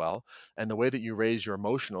vibration as well. And the way that you raise your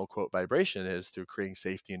emotional quote vibration is through creating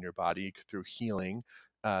safety in your body, through healing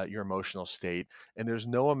your emotional state. And there's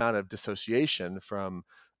no amount of dissociation from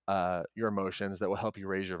your emotions that will help you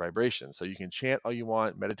raise your vibration. So you can chant all you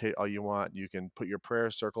want, meditate all you want, you can put your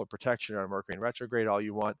prayer circle of protection on Mercury in retrograde all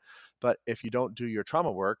you want. But if you don't do your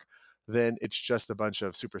trauma work, then it's just a bunch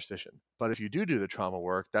of superstition. But if you do the trauma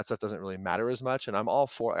work, that stuff doesn't really matter as much. And I'm all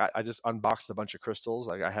for, I just unboxed a bunch of crystals.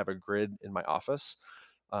 Like I have a grid in my office.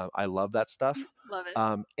 I love that stuff. Love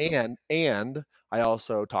it. And I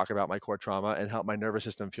also talk about my core trauma and help my nervous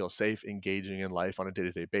system feel safe, engaging in life on a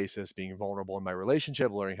day-to-day basis, being vulnerable in my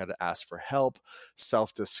relationship, learning how to ask for help,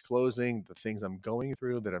 self-disclosing the things I'm going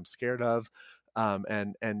through that I'm scared of,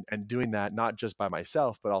 And doing that not just by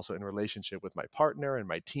myself, but also in relationship with my partner and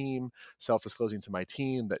my team, self-disclosing to my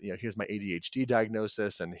team that, here's my ADHD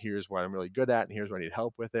diagnosis, and here's what I'm really good at, and here's where I need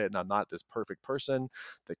help with it, and I'm not this perfect person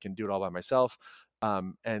that can do it all by myself.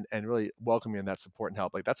 And really welcoming that support and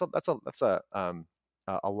help. Like that's a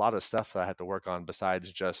lot of stuff that I had to work on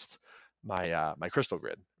besides just my crystal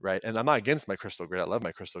grid, right? And I'm not against my crystal grid. I love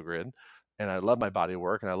my crystal grid, and I love my body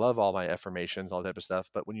work, and I love all my affirmations, all that type of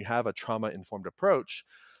stuff. But when you have a trauma informed approach,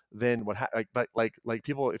 then like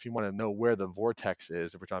people, if you want to know where the vortex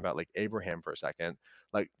is, if we're talking about like Abraham for a second,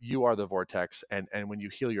 like you are the vortex, and when you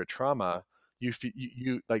heal your trauma, you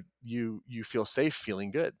feel safe,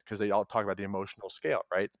 feeling good, because they all talk about the emotional scale,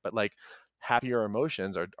 right? But like happier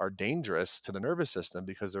emotions are dangerous to the nervous system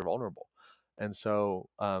because they're vulnerable. And so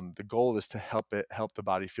the goal is to help the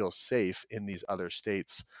body feel safe in these other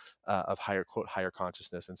states of higher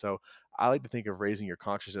consciousness. And so I like to think of raising your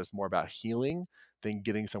consciousness more about healing than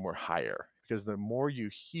getting somewhere higher, because the more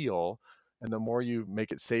you heal and the more you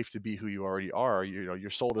make it safe to be who you already are,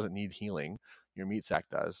 your soul doesn't need healing. Your meat sack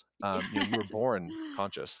does. You were Yes. born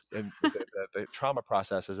conscious, and the trauma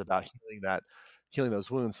process is about healing those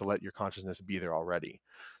wounds to let your consciousness be there already.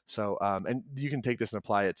 So, and you can take this and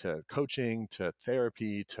apply it to coaching, to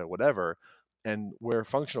therapy, to whatever. And where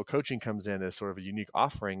functional coaching comes in as sort of a unique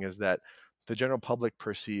offering is that the general public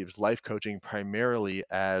perceives life coaching primarily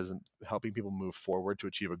as helping people move forward to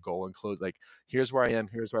achieve a goal and close, like, here's where I am,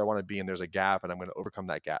 here's where I want to be, and there's a gap, and I'm going to overcome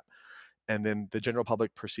that gap. And then the general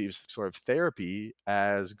public perceives sort of therapy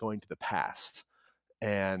as going to the past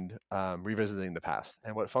and revisiting the past.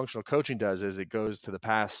 And what functional coaching does is it goes to the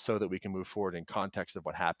past so that we can move forward in context of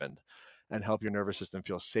what happened and help your nervous system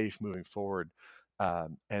feel safe moving forward.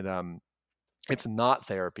 And it's not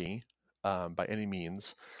therapy by any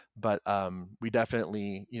means, but we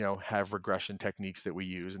definitely, have regression techniques that we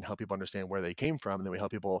use and help people understand where they came from, and then we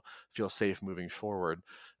help people feel safe moving forward.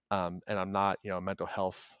 And I'm not, mental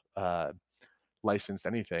health licensed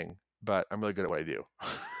anything, but I'm really good at what I do.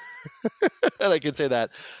 And I can say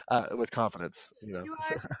that with confidence. You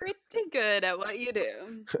are pretty good at what you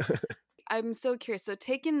do. I'm so curious. So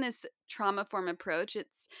taking this trauma form approach,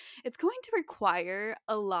 it's going to require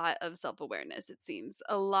a lot of self-awareness, it seems.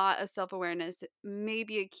 A lot of self-awareness may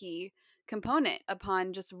be a key component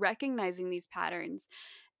upon just recognizing these patterns.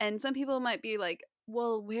 And some people might be like,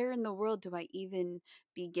 well, where in the world do I even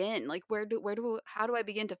begin? Like how do I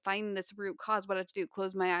begin to find this root cause? What do I have to do?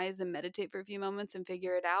 Close my eyes and meditate for a few moments and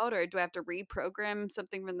figure it out? Or do I have to reprogram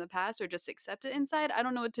something from the past or just accept it inside? I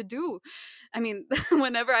don't know what to do. I mean,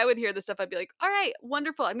 whenever I would hear this stuff, I'd be like, all right,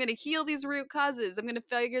 wonderful. I'm going to heal these root causes. I'm going to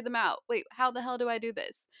figure them out. Wait, how the hell do I do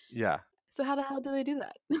this? Yeah. So how the hell do they do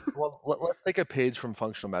that? Well, let's take a page from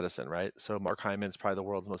functional medicine, right? So Mark Hyman's probably the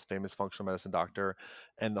world's most famous functional medicine doctor,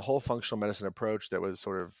 and the whole functional medicine approach that was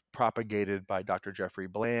sort of propagated by Dr. Jeffrey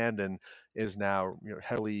Bland and is now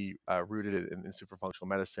heavily rooted in Institute for Functional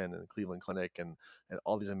Medicine and Cleveland Clinic and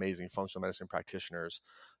all these amazing functional medicine practitioners.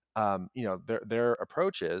 Their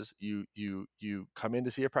approach is you come in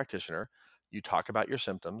to see a practitioner, you talk about your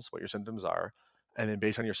symptoms, what your symptoms are, and then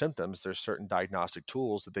based on your symptoms, there's certain diagnostic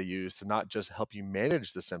tools that they use to not just help you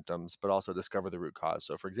manage the symptoms, but also discover the root cause.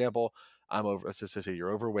 So for example, let's just say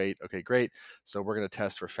you're overweight. Okay, great. So we're going to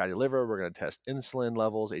test for fatty liver. We're going to test insulin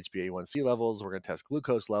levels, HbA1c levels. We're going to test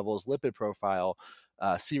glucose levels, lipid profile,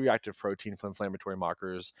 C-reactive protein, inflammatory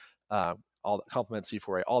markers, all the complement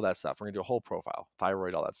C4A, all that stuff. We're gonna do a whole profile,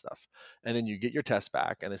 thyroid, all that stuff. And then you get your test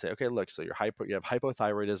back and they say, okay, look, so you have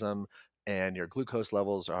hypothyroidism and your glucose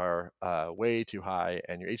levels are way too high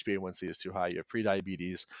and your HbA1c is too high, you have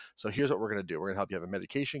prediabetes. So here's what we're gonna do. We're gonna help you have a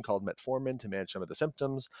medication called metformin to manage some of the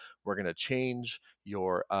symptoms. We're gonna change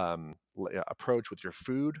your approach with your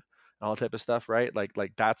food, all type of stuff, right? Like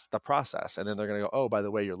that's the process. And then they're going to go, oh, by the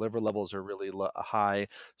way, your liver levels are really high.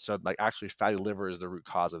 So like actually fatty liver is the root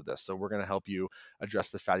cause of this. So we're going to help you address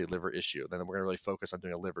the fatty liver issue. Then we're going to really focus on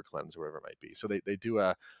doing a liver cleanse, or whatever it might be. So they do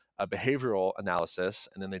a behavioral analysis,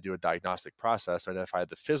 and then they do a diagnostic process to identify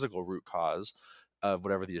the physical root cause of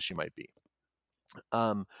whatever the issue might be.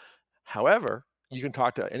 However, you can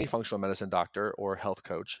talk to any functional medicine doctor or health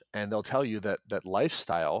coach, and they'll tell you that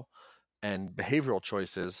lifestyle and behavioral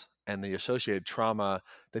choices and the associated trauma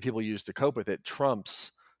that people use to cope with it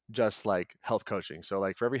trumps just like health coaching. So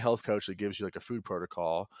like for every health coach that gives you like a food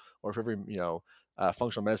protocol, or for every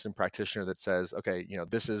functional medicine practitioner that says, okay,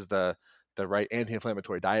 this is the right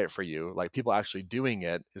anti-inflammatory diet for you, like people actually doing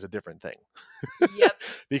it is a different thing. Yep.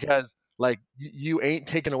 Because like you ain't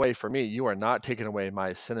taken away from me. You are not taking away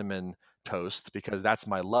my cinnamon toast, because that's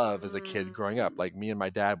my love as a kid growing up. Like me and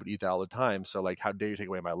my dad would eat that all the time. So like, how dare you take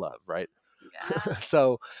away my love, right? Yeah.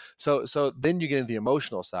 So then you get into the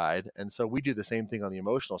emotional side, and so we do the same thing on the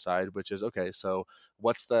emotional side, which is okay. So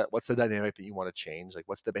what's the dynamic that you want to change? Like,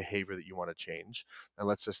 what's the behavior that you want to change? And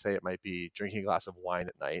let's just say it might be drinking a glass of wine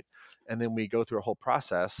at night, and then we go through a whole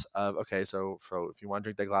process of okay, so if you want to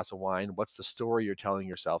drink that glass of wine, what's the story you're telling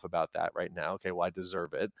yourself about that right now? Okay, well, I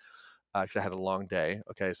deserve it because I had a long day.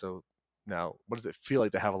 Okay, so now what does it feel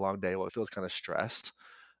like to have a long day? Well, it feels kind of stressed.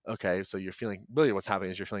 Okay, so you're feeling really what's happening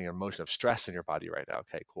is you're feeling an emotion of stress in your body right now.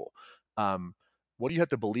 Okay, cool. Um, what do you have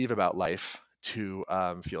to believe about life to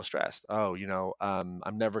feel stressed? Oh,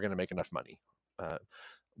 I'm never going to make enough money. Uh,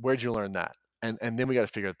 where'd you learn that? And then we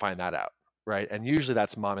got to find that out, right? And usually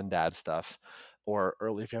that's mom and dad stuff or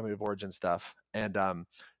early family of origin stuff. And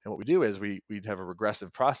what we do is we have a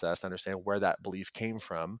regressive process to understand where that belief came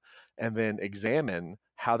from, and then examine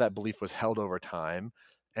how that belief was held over time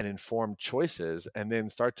and inform choices, and then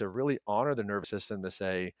start to really honor the nervous system to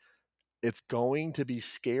say, it's going to be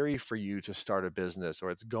scary for you to start a business, or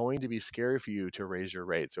it's going to be scary for you to raise your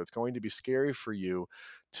rates, or it's going to be scary for you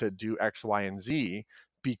to do X, Y, and Z,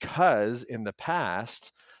 because in the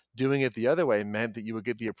past, doing it the other way meant that you would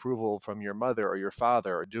get the approval from your mother or your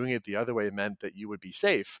father, or doing it the other way meant that you would be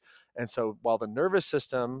safe. And so while the nervous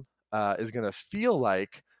system is going to feel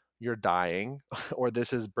like you're dying, or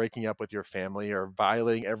this is breaking up with your family, or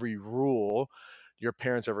violating every rule your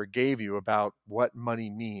parents ever gave you about what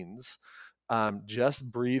money means,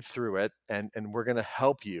 just breathe through it, and we're going to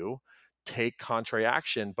help you take contrary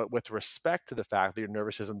action, but with respect to the fact that your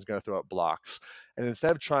nervous system is going to throw up blocks. And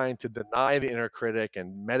instead of trying to deny the inner critic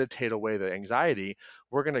and meditate away the anxiety,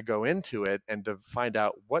 we're going to go into it and to find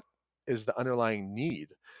out what is the underlying need.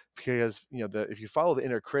 Because if you follow the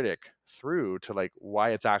inner critic through to like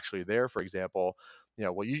why it's actually there, for example,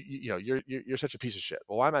 well, you're such a piece of shit.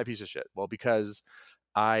 Well, why am I a piece of shit? Well, because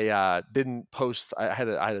I didn't post. I had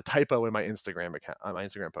a typo in my Instagram account, on my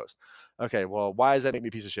Instagram post. Okay, well, why does that make me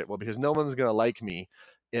a piece of shit? Well, because no one's gonna like me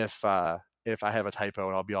if I have a typo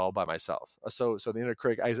and I'll be all by myself. So the inner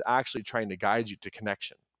critic is actually trying to guide you to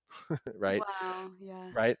connection, right? Wow. Yeah.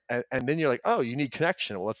 Right, and then you're like, oh, you need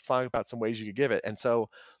connection. Well, let's talk about some ways you could give it. And so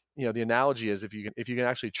the analogy is if you can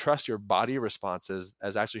actually trust your body responses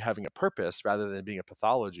as actually having a purpose rather than being a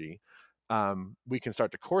pathology, we can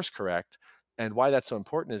start to course correct. And why that's so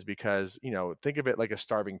important is because think of it like a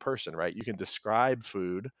starving person, right? You can describe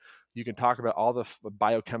food, you can talk about all the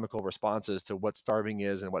biochemical responses to what starving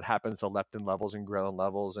is and what happens to leptin levels and ghrelin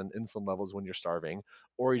levels and insulin levels when you're starving,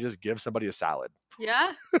 or you just give somebody a salad.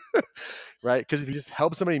 Yeah. Right? Because if you just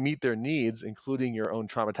help somebody meet their needs, including your own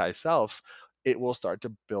traumatized self, it will start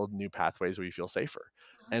to build new pathways where you feel safer.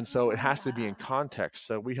 And so it has to be in context.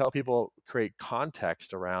 So we help people create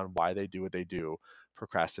context around why they do what they do,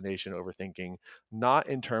 procrastination, overthinking, not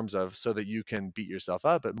in terms of so that you can beat yourself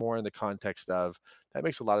up, but more in the context of that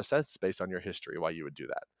makes a lot of sense based on your history why you would do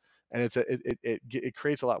that. And it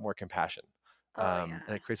creates a lot more compassion. Oh And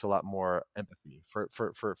yeah. it creates a lot more empathy for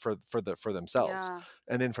themselves. Yeah.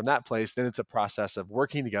 And then from that place, then it's a process of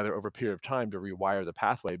working together over a period of time to rewire the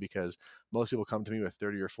pathway, because most people come to me with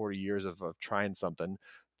 30 or 40 years of trying something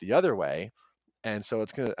the other way. And so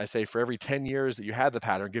I say for every 10 years that you had the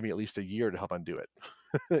pattern, give me at least a year to help undo it,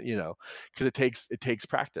 because it takes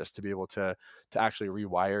practice to be able to actually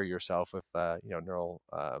rewire yourself with, neural,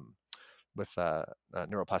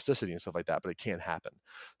 neuroplasticity and stuff like that, but it can happen.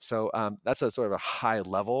 So that's a sort of a high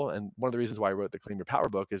level. And one of the reasons why I wrote the Claim Your Power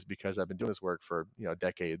book is because I've been doing this work for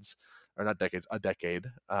decades, or not decades, a decade,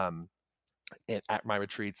 at my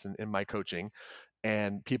retreats and in my coaching.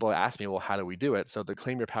 And people ask me, well, how do we do it? So the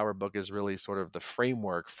Claim Your Power book is really sort of the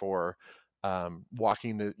framework for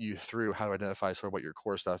walking you through how to identify sort of what your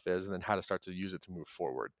core stuff is, and then how to start to use it to move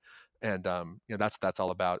forward. And that's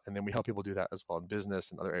all about. And then we help people do that as well in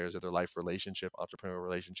business and other areas of their life, relationship, entrepreneurial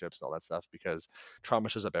relationships, and all that stuff, because trauma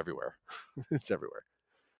shows up everywhere. It's everywhere.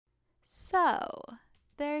 So,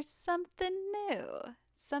 there's something new,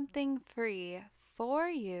 something free for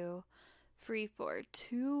you, free for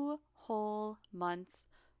 2 whole months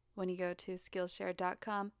when you go to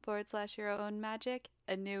Skillshare.com/your own magic,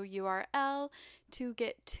 a new URL to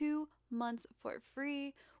get 2 months for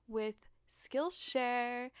free with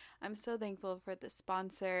Skillshare. I'm so thankful for the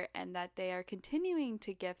sponsor and that they are continuing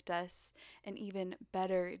to gift us an even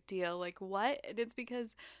better deal. Like what? And it's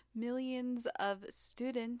because millions of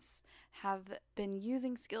students have been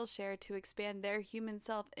using Skillshare to expand their human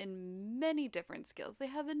self in many different skills. They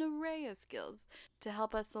have an array of skills to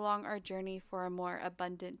help us along our journey for a more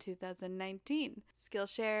abundant 2019.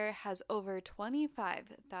 Skillshare has over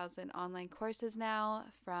 25,000 online courses now,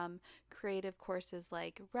 from creative courses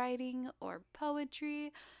like writing or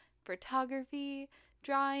poetry, photography,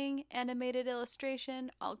 drawing, animated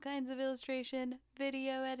illustration, all kinds of illustration,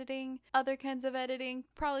 video editing, other kinds of editing,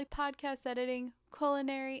 probably podcast editing,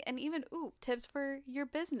 culinary, and even, tips for your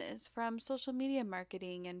business from social media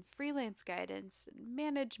marketing and freelance guidance and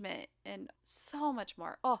management and so much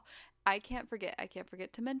more. Oh, I can't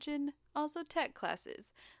forget to mention also tech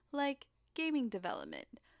classes like gaming development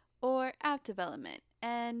or app development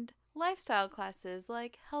and lifestyle classes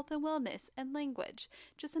like health and wellness and language.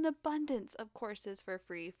 Just an abundance of courses for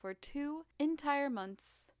free for 2 entire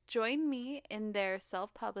months. Join me in their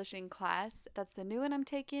self-publishing class. That's the new one I'm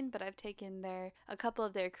taking, but I've taken a couple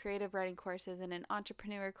of their creative writing courses and an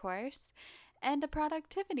entrepreneur course and a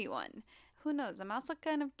productivity one. Who knows? I'm also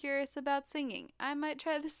kind of curious about singing. I might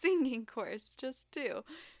try the singing course just too,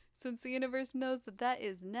 since the universe knows that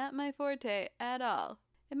is not my forte at all.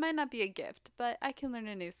 It might not be a gift, but I can learn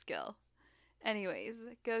a new skill. Anyways,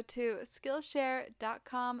 go to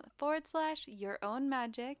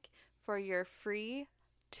Skillshare.com/yourownmagic for your free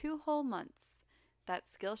 2 whole months.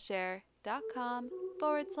 That's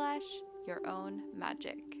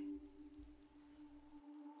Skillshare.com/yourownmagic.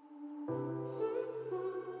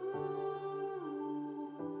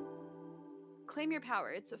 Claim Your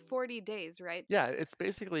Power. It's 40 days, right? Yeah, it's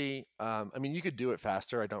basically, you could do it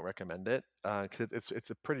faster. I don't recommend it because it's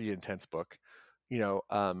a pretty intense book. A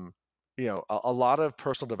lot of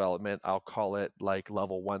personal development, I'll call it like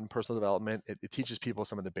level 1 personal development. It teaches people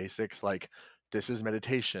some of the basics, like this is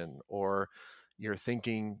meditation, or your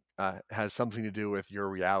thinking has something to do with your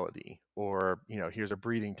reality, or here's a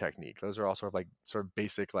breathing technique. Those are all sort of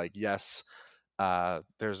basic, like, yes.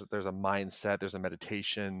 There's a mindset, there's a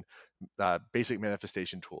meditation, basic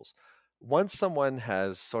manifestation tools. Once someone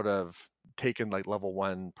has sort of taken like level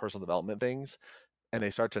 1 personal development things and they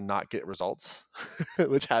start to not get results,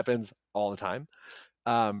 which happens all the time,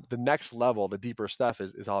 the next level, the deeper stuff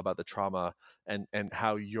is all about the trauma and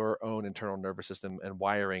how your own internal nervous system and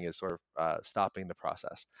wiring is sort of stopping the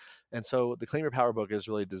process. And so the Claim Your Power book is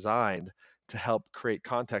really designed to help create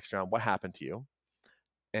context around what happened to you,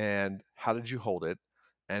 and how did you hold it,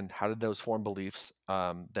 and how did those form beliefs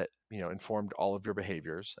that informed all of your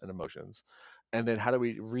behaviors and emotions, and then how do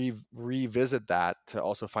we revisit that to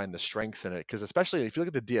also find the strengths in it? Because especially if you look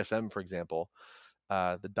at the DSM, for example,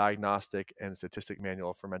 the Diagnostic and Statistic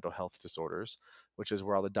Manual for Mental Health Disorders, which is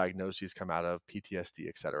where all the diagnoses come out of, PTSD,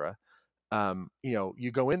 etc.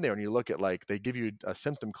 You go in there and you look at, like, they give you a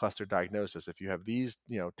symptom cluster diagnosis. If you have these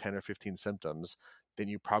 10 or 15 symptoms, then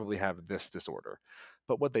you probably have this disorder.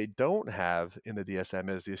 But what they don't have in the DSM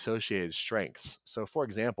is the associated strengths. So for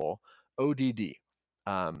example, ODD,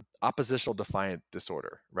 oppositional defiant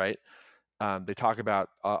disorder, right? They talk about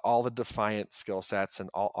all the defiant skill sets and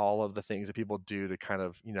all of the things that people do to kind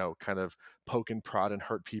of poke and prod and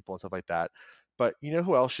hurt people and stuff like that. But you know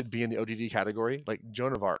who else should be in the ODD category? Like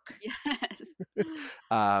Joan of Arc. Yes.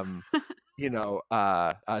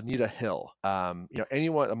 Anita Hill,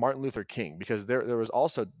 anyone, Martin Luther King, because there was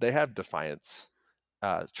also, they have defiance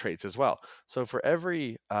traits as well. So for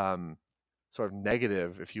every sort of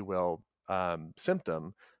negative, if you will,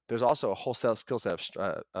 symptom, there's also a whole skill set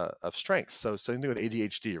of strengths. So same thing with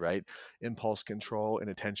ADHD, right? Impulse control,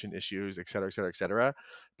 inattention issues, et cetera, et cetera, et cetera.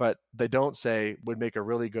 But they don't say would make a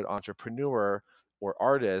really good entrepreneur or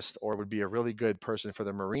artist, or would be a really good person for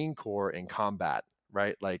the Marine Corps in combat,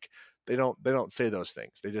 right? Like they don't say those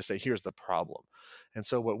things. They just say, here's the problem. And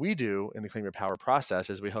so what we do in the Claim Your Power process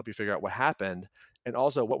is we help you figure out what happened, and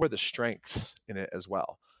also what were the strengths in it as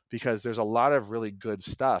well. Because there's a lot of really good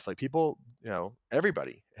stuff. Like people,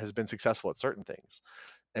 everybody has been successful at certain things.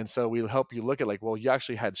 And so we'll help you look at, like, well, you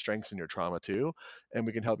actually had strengths in your trauma too, and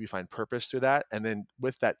we can help you find purpose through that. And then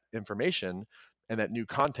with that information and that new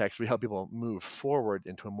context, we help people move forward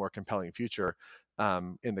into a more compelling future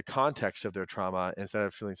in the context of their trauma, instead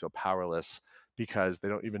of feeling so powerless because they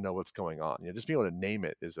don't even know what's going on. Just being able to name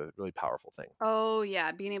it is a really powerful thing. Oh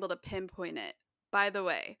yeah, being able to pinpoint it. By the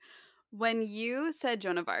way, when you said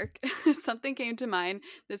Joan of Arc, something came to mind.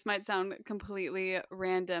 This might sound completely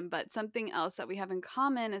random, but something else that we have in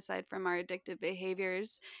common, aside from our addictive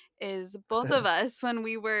behaviors, is both of us, when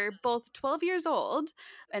we were both 12 years old,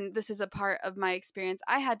 and this is a part of my experience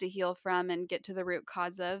I had to heal from and get to the root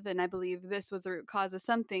cause of, and I believe this was the root cause of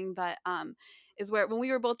something, but is where when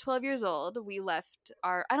we were both 12 years old, we left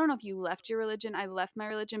I don't know if you left your religion, I left my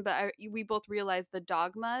religion, but we both realized the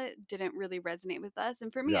dogma didn't really resonate with us.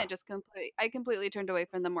 And for me, Yeah. I completely turned away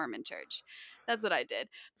from the Mormon church. That's what I did.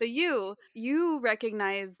 But you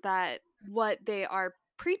recognize that what they are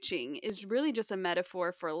preaching is really just a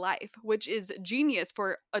metaphor for life, which is genius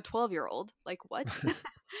for a 12-year-old. Like, what?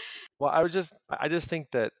 Well, I just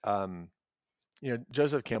think that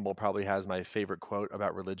Joseph Campbell probably has my favorite quote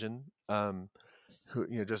about religion.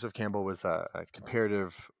 Joseph Campbell was a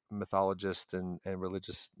comparative mythologist and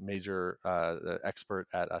religious major expert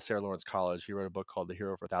at Sarah Lawrence College. He wrote a book called The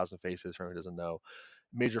Hero for a Thousand Faces, for anyone who doesn't know.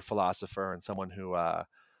 Major philosopher and someone who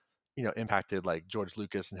impacted like George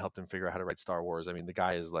Lucas and helped him figure out how to write Star Wars. I mean, the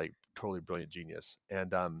guy is like totally brilliant genius,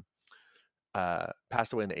 and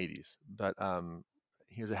passed away in the 80s, but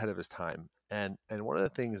he was ahead of his time. And one of the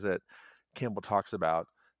things that Campbell talks about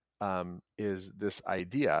is this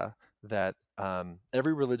idea that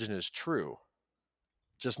every religion is true,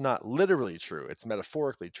 just not literally true. It's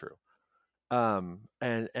metaphorically true.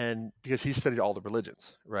 And because he studied all the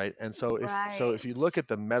religions, right? And so if you Right. look at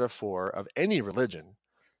the metaphor of any religion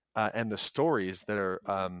and the stories that are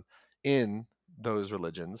in those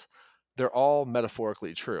religions, they're all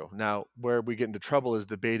metaphorically true. Now, where we get into trouble is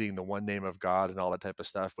debating the one name of God and all that type of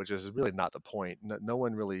stuff, which is really not the point. No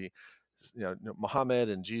one really, Muhammad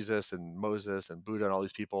and Jesus and Moses and Buddha and all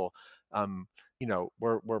these people,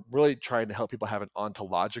 we're really trying to help people have an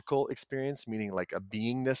ontological experience, meaning like a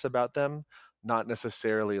beingness about them, not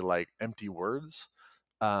necessarily like empty words.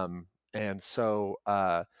 And so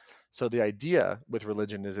the idea with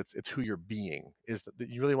religion is it's who you're being, is that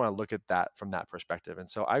you really want to look at that from that perspective. And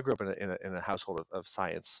so I grew up in a household of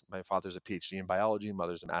science. My father's a PhD in biology,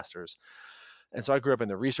 mother's a master's. And so I grew up in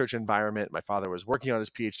the research environment. My father was working on his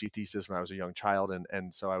PhD thesis when I was a young child,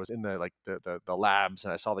 and so I was in the labs,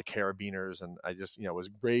 and I saw the carabiners, and I just was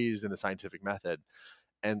raised in the scientific method,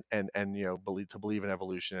 and believe in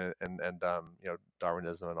evolution and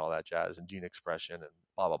Darwinism and all that jazz and gene expression and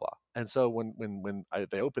blah blah blah. And so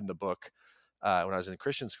they opened the book when I was in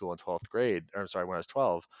Christian school in 12th grade, or sorry, when I was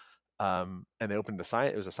 12, and they opened the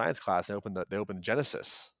science. It was a science class. They opened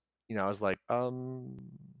Genesis. I was like,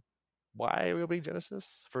 why are we opening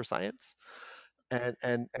Genesis for science? And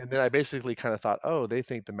then I basically kind of thought, oh, they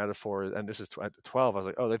think the metaphor, and this is at 12. I was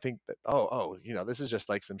like, oh, they think that, this is just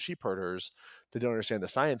like some sheep herders that don't understand the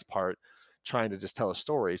science part, trying to just tell a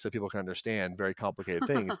story so people can understand very complicated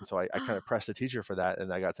things. And so I kind of pressed the teacher for that,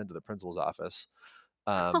 and I got sent to the principal's office,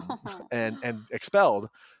 and expelled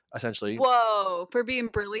essentially Whoa, for being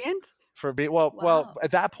brilliant? for being well Wow.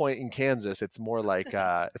 at that point in Kansas. It's more like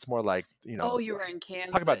Oh, you were in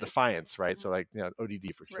talk about Kansas. defiance, right? So like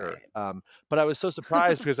ODD for sure. Right. But I was so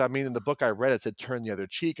surprised because I mean in the book I read it said turn the other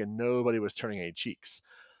cheek, and nobody was turning any cheeks.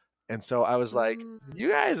 And so I was like, Mm. you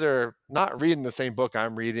guys are not reading the same book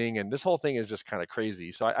I'm reading, and this whole thing is just kind of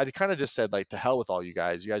crazy. So I kind of just said like, to hell with all you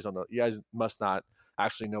guys. You guys don't know. You guys must not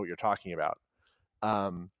actually know what you're talking about.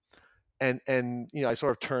 Um, and I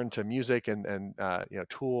sort of turned to music and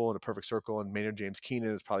Tool and A Perfect Circle, and Maynard James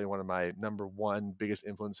Keenan is probably one of my number one biggest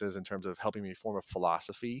influences in terms of helping me form a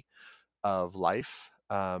philosophy of life.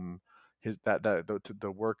 The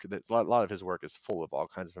work that a lot of his work is full of all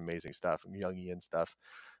kinds of amazing stuff and Jungian stuff.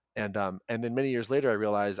 And then many years later, I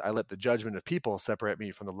realized I let the judgment of people separate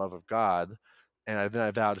me from the love of God. And then I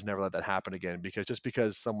vowed to never let that happen again, because just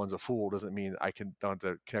because someone's a fool doesn't mean I don't have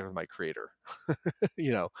to connect with my creator.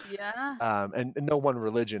 you know, Yeah. and no one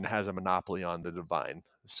religion has a monopoly on the divine.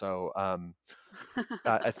 So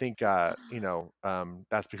I think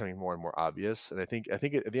that's becoming more and more obvious. And I think at the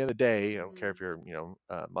end of the day, I don't care if you're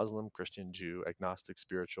Muslim, Christian, Jew, agnostic,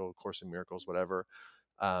 spiritual, Course in Miracles, whatever.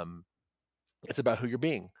 Um, it's about who you're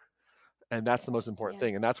being, and that's the most important Yeah.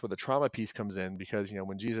 thing. And that's where the trauma piece comes in, because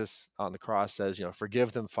when Jesus on the cross says,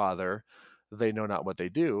 forgive them, Father, they know not what they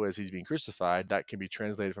do, as he's being crucified, that can be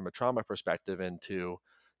translated from a trauma perspective into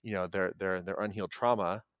their unhealed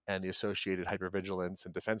trauma, and the associated hypervigilance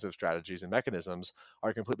and defensive strategies and mechanisms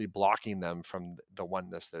are completely blocking them from the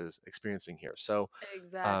oneness that is experiencing here. So I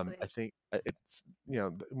Exactly. think it's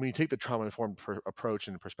when you take the trauma informed approach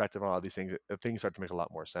and perspective on all these things, things start to make a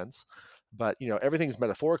lot more sense. But everything's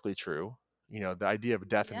metaphorically true. The idea of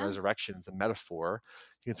death and Yeah. resurrection is a metaphor.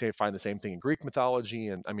 You can find the same thing in Greek mythology,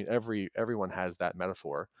 and I mean everyone has that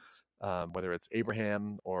metaphor, whether it's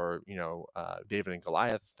Abraham or David and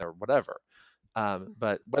Goliath or whatever.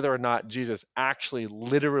 But whether or not Jesus actually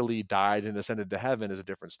literally died and ascended to heaven is a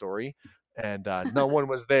different story, and no one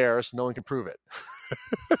was there, so no one can prove it.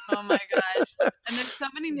 Oh my gosh. And there's so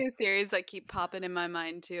many new theories that keep popping in my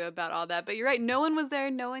mind too about all that. But you're right, no one was there,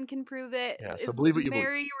 no one can prove it. Yeah, so Is believe what you believe.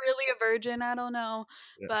 Mary really a virgin? I don't know.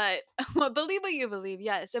 Yeah. But well, believe what you believe,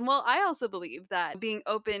 yes. And well, I also believe that being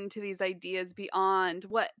open to these ideas beyond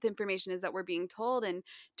what the information is that we're being told, and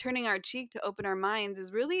turning our cheek to open our minds,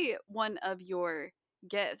 is really one of your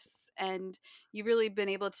gifts. And you've really been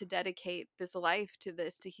able to dedicate this life to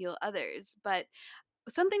this to heal others. But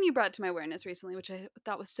something you brought to my awareness recently, which I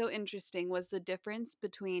thought was so interesting, was the difference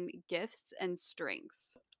between gifts and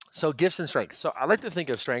strengths. So gifts and strengths. So I like to think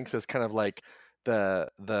of strengths as kind of like the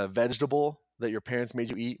vegetable that your parents made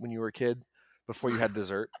you eat when you were a kid before you had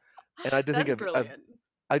dessert. And I like to think That's of brilliant.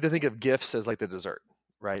 I like to think of gifts as like the dessert,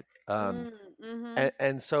 right? Mm-hmm.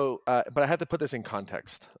 And so, but I have to put this in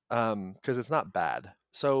context because it's not bad.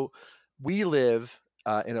 So we live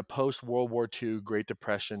in a post World War II Great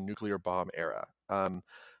Depression nuclear bomb era.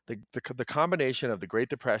 The combination of the Great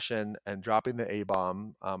Depression and dropping the A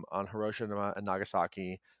bomb on Hiroshima and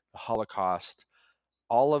Nagasaki, the Holocaust,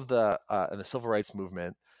 all of the and the civil rights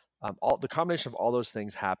movement, all the combination of all those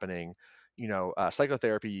things happening.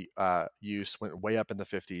 Psychotherapy use went way up in the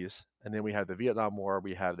 50s, and then we had the Vietnam War,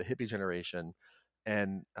 we had the hippie generation,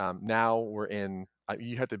 and now we're in.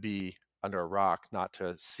 You have to be under a rock not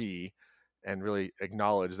to see and really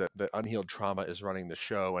acknowledge that the unhealed trauma is running the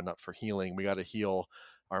show and up for healing. We got to heal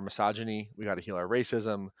our misogyny. We got to heal our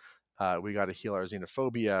racism. We got to heal our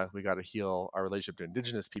xenophobia. We got to heal our relationship to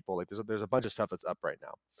indigenous people. Like there's a bunch of stuff that's up right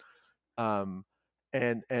now.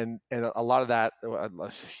 And a lot of that, a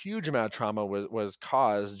huge amount of trauma was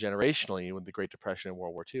caused generationally with the Great Depression and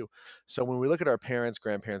World War II. So when we look at our parents,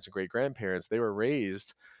 grandparents, and great grandparents, they were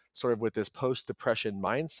raised sort of with this post-depression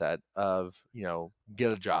mindset of,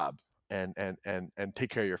 get a job and take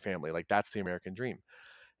care of your family. Like that's the American dream.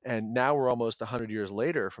 And now we're almost 100 years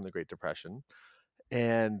later from the Great Depression,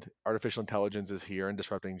 and artificial intelligence is here and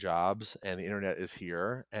disrupting jobs, and the internet is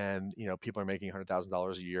here, and people are making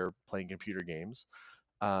 $100,000 a year playing computer games,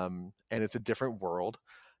 and it's a different world.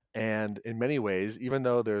 And in many ways, even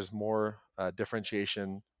though there's more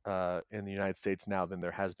differentiation in the United States now than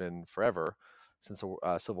there has been forever since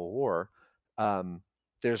the Civil War,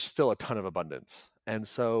 there's still a ton of abundance. And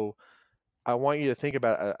so I want you to think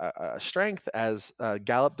about a strength as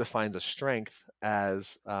Gallup defines a strength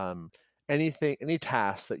as any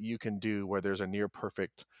task that you can do where there's a near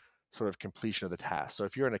perfect sort of completion of the task. So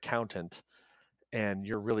if you're an accountant and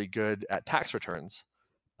you're really good at tax returns,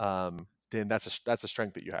 then that's a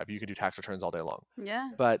strength that you have. You can do tax returns all day long. Yeah.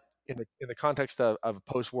 But in the context of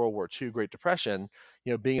post World War II Great Depression,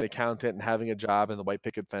 being an accountant and having a job and the white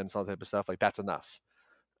picket fence, all that type of stuff, like that's enough.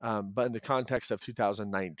 But in the context of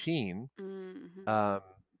 2019,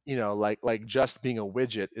 Mm-hmm. like just being a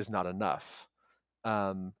widget is not enough.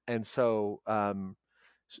 And so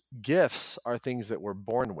gifts are things that we're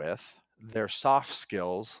born with. They're soft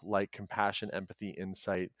skills like compassion, empathy,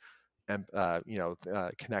 insight, and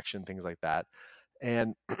connection, things like that.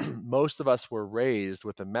 And most of us were raised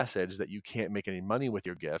with the message that you can't make any money with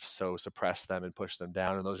your gifts, so suppress them and push them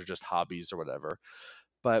down, and those are just hobbies or whatever.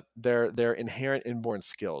 But they're inherent inborn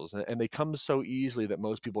skills, and they come so easily that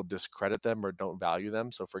most people discredit them or don't value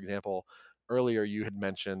them. So, for example, earlier you had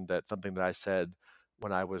mentioned that something that I said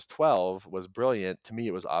when I was 12 was brilliant. To me,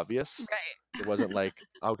 it was obvious. It Right. wasn't like,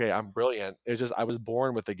 okay, I'm brilliant. It's just I was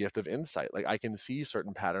born with the gift of insight. Like I can see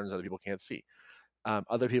certain patterns other people can't see.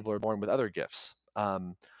 Other people are born with other gifts.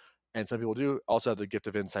 And some people do also have the gift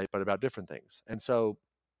of insight, but about different things. And so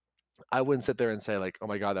I wouldn't sit there and say like, oh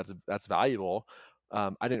my God, that's valuable.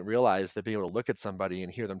 I didn't realize that being able to look at somebody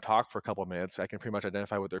and hear them talk for a couple of minutes, I can pretty much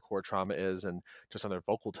identify what their core trauma is and just on their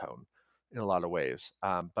vocal tone in a lot of ways.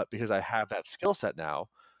 But because I have that skill set now,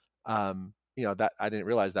 that I didn't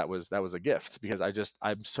realize that was a gift because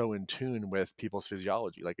I'm so in tune with people's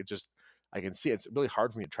physiology. Like I can see it's really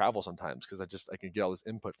hard for me to travel sometimes because I can get all this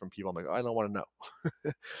input from people. I'm like, oh, I don't want to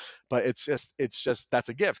know. But it's just that's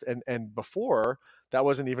a gift. And before that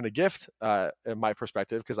wasn't even a gift in my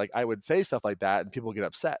perspective because like I would say stuff like that and people get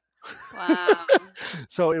upset. Wow.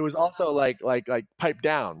 So it was also like pipe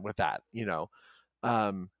down with that,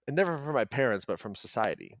 and never from my parents, but from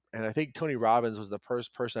society. And I think Tony Robbins was the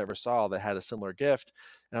first person I ever saw that had a similar gift.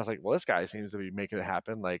 And I was like, well, this guy seems to be making it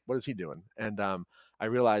happen. Like, what is he doing? And I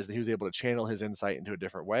realized that he was able to channel his insight into a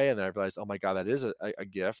different way. And then I realized, oh my God, that is a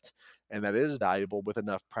gift and that is valuable with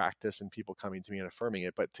enough practice and people coming to me and affirming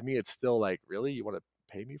it. But to me, it's still like, really? You want to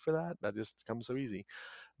pay me for that? That just comes so easy.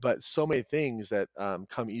 But so many things that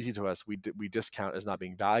come easy to us, we discount as not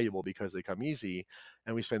being valuable because they come easy,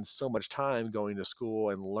 and we spend so much time going to school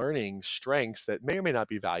and learning strengths that may or may not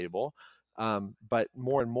be valuable. But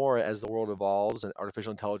more and more as the world evolves and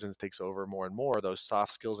artificial intelligence takes over more and more, those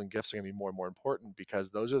soft skills and gifts are going to be more and more important because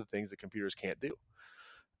those are the things that computers can't do.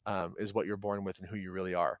 Is what you're born with and who you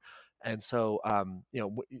really are. And so,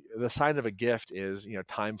 the sign of a gift is,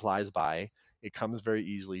 time flies by. It comes very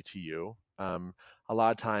easily to you. A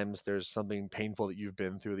lot of times there's something painful that you've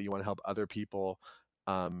been through that you want to help other people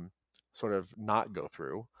sort of not go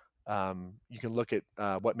through. You can look at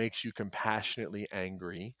what makes you compassionately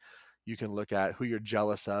angry. You can look at who you're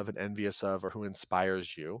jealous of and envious of, or who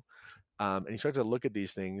inspires you. And you start to look at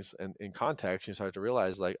these things and in context, you start to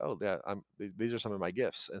realize like, oh, yeah, these are some of my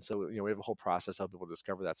gifts. And so, we have a whole process to help people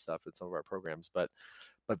discover that stuff in some of our programs. But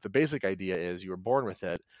the basic idea is you were born with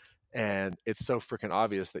it, and it's so freaking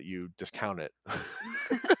obvious that you discount it.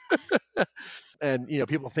 And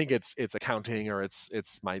people think it's accounting, or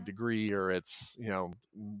it's my degree, or it's being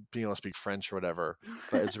able to speak French or whatever,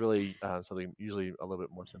 but it's really something usually a little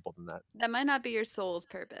bit more simple than that. That might not be your soul's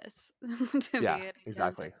purpose to Yeah, be an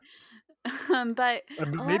exactly. accountant. But a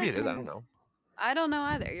lot Maybe of it is, I don't times, know. I don't know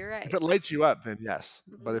either. You're If right. it lights you up, then yes,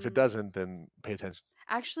 but if it Mhm. doesn't, then pay attention.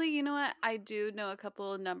 Actually, you know what? I do know a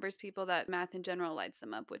couple of numbers people that math in general lights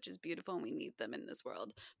them up, which is beautiful, and we need them in this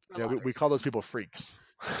world for a Yeah, lot of we call those reasons. people freaks.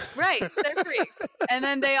 Right, they're freaks. And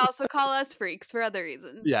then they also call us freaks for other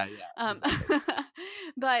reasons. Yeah, exactly.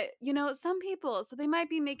 But, some people, so they might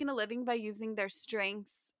be making a living by using their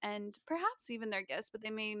strengths and perhaps even their gifts, but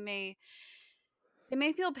they may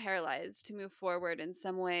feel paralyzed to move forward in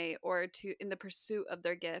some way or to in the pursuit of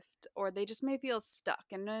their gift, or they just may feel stuck.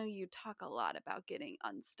 I know you talk a lot about getting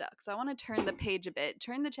unstuck. So I want to turn the page a bit,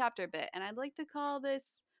 turn the chapter a bit, and I'd like to call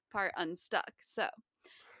this part unstuck. So,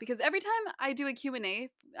 because every time I do a Q&A,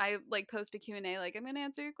 I like post a Q&A like I'm going to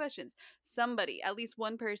answer your questions. Somebody, at least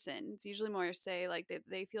one person, it's usually more, say like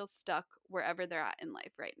they feel stuck wherever they're at in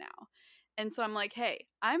life right now. And so I'm like, hey,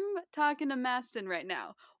 I'm talking to Maston right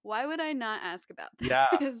now. Why would I not ask about Yeah,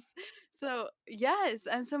 this? So, yes.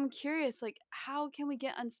 And so I'm curious, like, how can we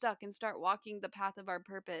get unstuck and start walking the path of our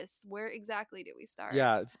purpose? Where exactly do we start?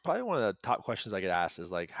 yeah. It's probably one of the top questions I get asked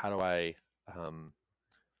is like, um,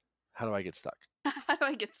 how do I get stuck, How do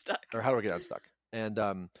I get stuck? or how do I get unstuck? And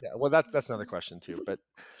yeah, well, that's another question too. But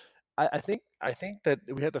I think that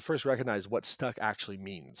we have to first recognize what stuck actually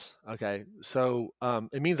means. Okay, so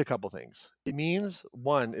it means a couple things. It means,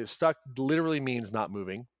 one, is stuck literally means not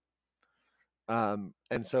moving.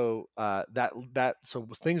 And so so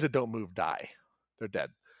things that don't move die, they're dead.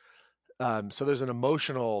 So there's an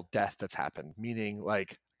emotional death that's happened, meaning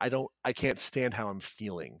like I can't stand how I'm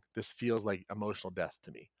feeling. This feels like emotional death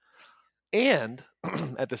to me. And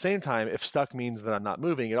at the same time, if stuck means that I'm not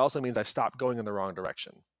moving, it also means I stopped going in the wrong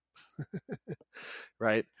direction.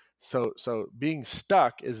 Right? So being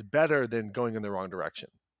stuck is better than going in the wrong direction.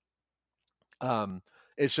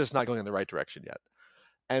 It's just not going in the right direction yet.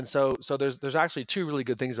 And so there's actually two really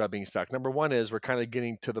good things about being stuck. Number one is we're kind of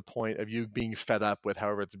getting to the point of you being fed up with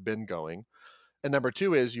however it's been going. And number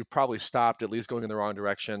two is you probably stopped at least going in the wrong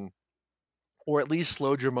direction, or at least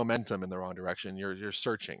slowed your momentum in the wrong direction. You're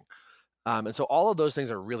searching. And so all of those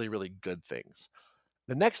things are really, really good things.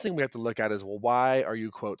 The next thing we have to look at is, well, why are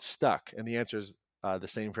you, quote, stuck? And the answer is the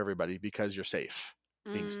same for everybody: because you're safe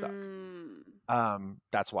being stuck. Mm,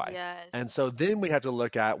 That's why. And so yes. then we have to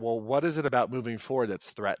look at, well, what is it about moving forward that's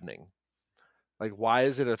threatening? Like, why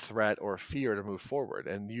is it a threat or a fear to move forward?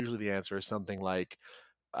 And usually the answer is something like,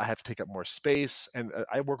 I have to take up more space. And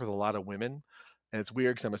I work with a lot of women, and it's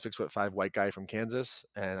weird because I'm a 6'5" white guy from Kansas,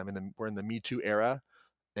 and we're in the Me Too era.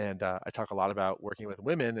 And I talk a lot about working with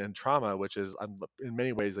women and trauma, which is, I'm in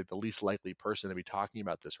many ways like the least likely person to be talking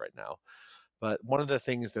about this right now. But one of the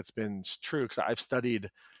things that's been true, because I've studied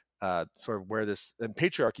sort of where this, and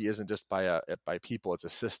patriarchy isn't just by people, it's a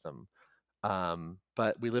system.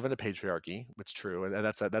 But we live in a patriarchy, it's true, and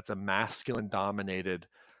that's a masculine dominated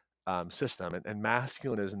system, and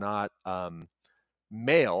masculine is not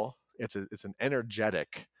male. It's an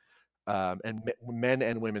energetic, and men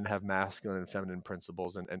and women have masculine and feminine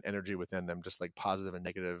principles and energy within them, just like positive and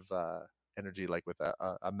negative energy, like with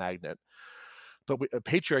a magnet. But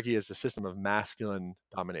patriarchy is a system of masculine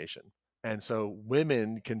domination, and so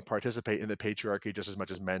women can participate in the patriarchy just as much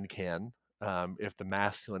as men can, if the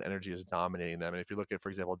masculine energy is dominating them. And if you look at, for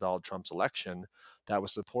example, Donald Trump's election, that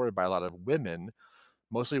was supported by a lot of women,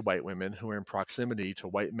 mostly white women, who are in proximity to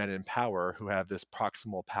white men in power, who have this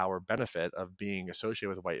proximal power benefit of being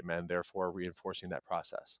associated with white men, therefore reinforcing that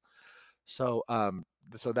process. So,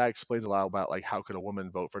 so that explains a lot about like how could a woman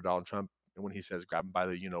vote for Donald Trump when he says grab him by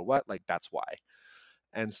the you know what, like that's why.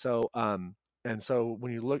 And so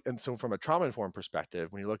when you look, and so from a trauma informed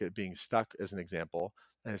perspective, when you look at being stuck as an example,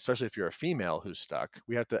 and especially if you're a female who's stuck,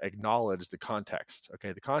 we have to acknowledge the context.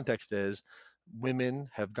 Okay, the context is women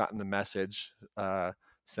have gotten the message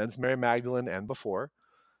since Mary Magdalene and before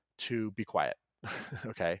to be quiet.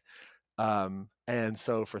 Okay. And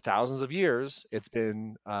so for thousands of years, it's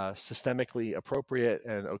been systemically appropriate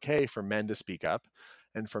and okay for men to speak up,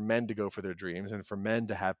 and for men to go for their dreams, and for men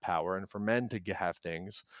to have power, and for men to have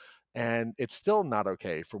things. And it's still not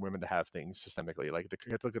okay for women to have things systemically. Like,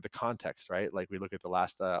 you have to look at the context, right? Like, we look at the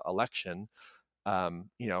last election.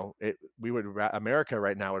 America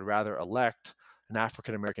right now would rather elect an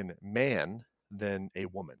African American man than a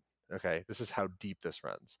woman. Okay, this is how deep this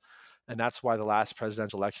runs. And that's why the last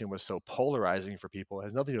presidential election was so polarizing for people. It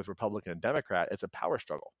has nothing to do with Republican and Democrat. It's a power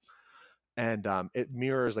struggle. And it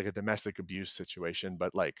mirrors like a domestic abuse situation,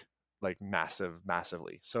 but like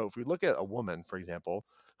massively. So if we look at a woman, for example,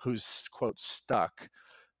 who's quote stuck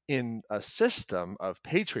in a system of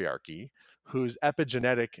patriarchy, whose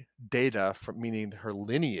epigenetic data, from meaning her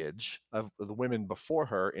lineage of the women before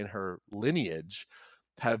her in her lineage,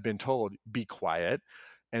 have been told be quiet,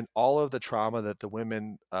 and all of the trauma that the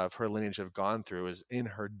women of her lineage have gone through is in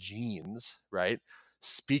her genes, right?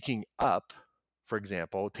 Speaking up, for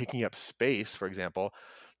example, taking up space, for example,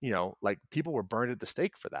 like people were burned at the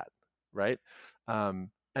stake for that, right?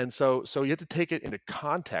 And so you have to take it into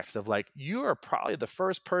context of like, you are probably the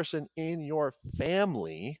first person in your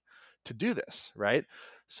family to do this, right?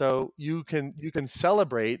 So you can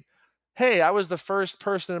celebrate, hey, I was the first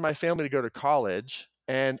person in my family to go to college,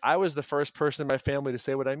 and I was the first person in my family to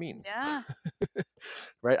say what I mean. Yeah.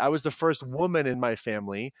 Right? I was the first woman in my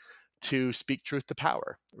family to speak truth to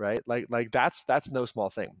power, right? Like that's no small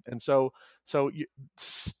thing. And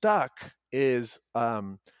stuck is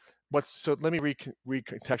so let me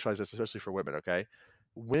recontextualize this, especially for women, okay?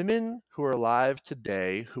 Women who are alive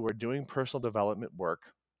today who are doing personal development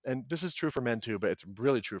work, and this is true for men too, but it's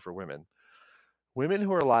really true for women. Women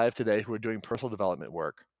who are alive today who are doing personal development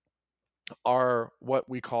work are what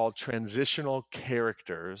we call transitional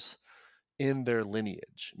characters in their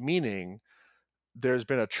lineage, meaning there's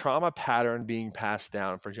been a trauma pattern being passed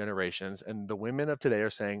down for generations, and the women of today are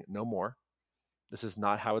saying, no more. This is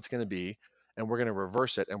not how it's going to be, and we're going to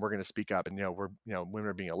reverse it, and we're going to speak up. And women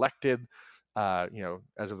are being elected. As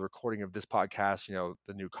of the recording of this podcast,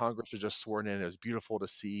 the new Congress was just sworn in. It was beautiful to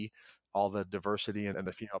see all the diversity and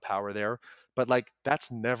the female power there. But like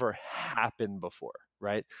that's never happened before,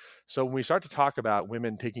 right? So when we start to talk about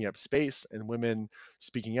women taking up space and women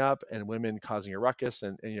speaking up and women causing a ruckus,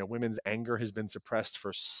 and women's anger has been suppressed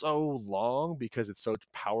for so long because it's so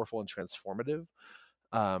powerful and transformative.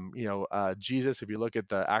 Jesus, if you look at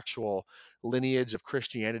the actual lineage of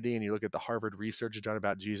Christianity and you look at the Harvard research done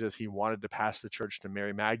about Jesus, he wanted to pass the church to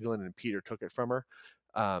Mary Magdalene, and Peter took it from her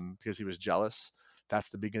because he was jealous. That's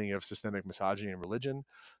the beginning of systemic misogyny in religion.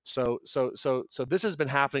 So this has been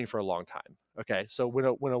happening for a long time. Okay, so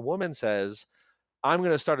when a woman says, I'm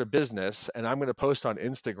going to start a business and I'm going to post on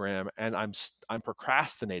Instagram and I'm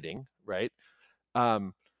procrastinating, right?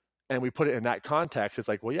 And we put it in that context, it's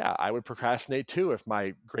like, well, yeah, I would procrastinate too if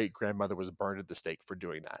my great grandmother was burned at the stake for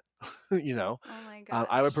doing that. Oh my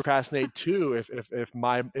I would gosh. procrastinate too if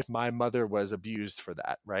my mother was abused for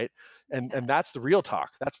that, right? And Yes. that's the real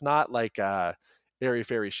talk. That's not like airy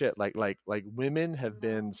fairy shit. Like women have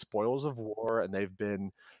been No. spoils of war, and they've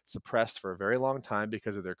been suppressed for a very long time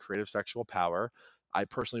because of their creative sexual power. I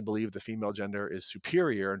personally believe the female gender is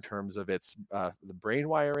superior in terms of its the brain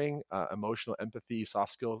wiring, emotional empathy,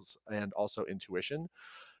 soft skills, and also intuition.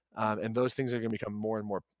 And those things are going to become more and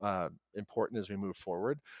more important as we move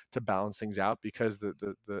forward to balance things out, because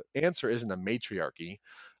the answer isn't a matriarchy.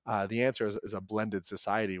 The answer is a blended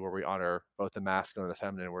society where we honor both the masculine and the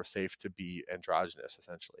feminine, and we're safe to be androgynous,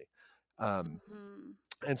 essentially. Um, Hmm.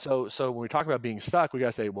 and so when we talk about being stuck, we got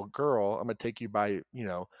to say, well, girl, I'm going to take you by,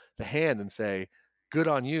 the hand and say, good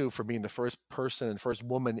on you for being the first person and first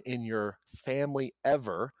woman in your family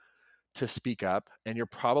ever to speak up. And you're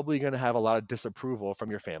probably going to have a lot of disapproval from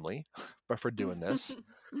your family, but for doing this,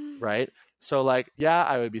 right? So like, yeah,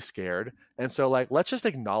 I would be scared. And so like, let's just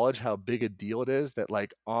acknowledge how big a deal it is that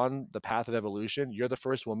like on the path of evolution, you're the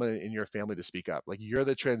first woman in your family to speak up. Like you're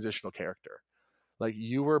the transitional character. Like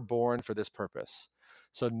you were born for this purpose.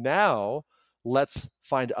 So now let's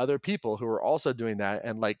find other people who are also doing that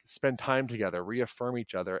and like spend time together, reaffirm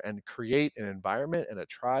each other, and create an environment and a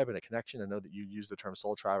tribe and a connection. I know that you use the term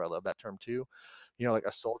soul tribe. I love that term too. Like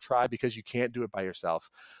a soul tribe, because you can't do it by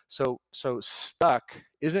yourself. So stuck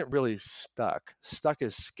isn't really stuck. Stuck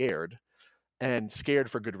is scared, and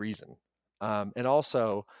scared for good reason. And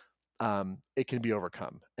also it can be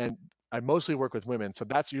overcome. And I mostly work with women, so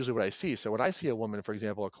that's usually what I see. So when I see a woman, for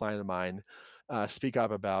example, a client of mine, speak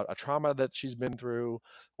up about a trauma that she's been through,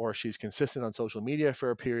 or she's consistent on social media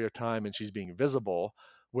for a period of time and she's being visible,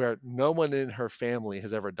 where no one in her family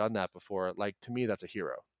has ever done that before, like to me, that's a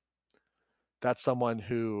hero. That's someone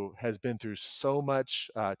who has been through so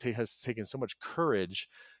much, has taken so much courage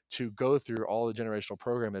to go through all the generational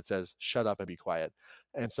program that says shut up and be quiet.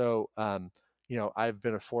 And so I've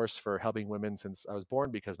been a force for helping women since I was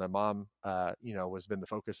born, because my mom was been the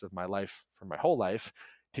focus of my life for my whole life.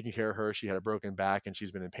 taking care of her. She had a broken back and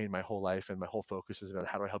she's been in pain my whole life, and my whole focus has been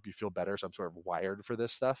how do I help you feel better. So I'm sort of wired for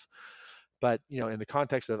this stuff. But in the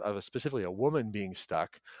context of specifically a woman being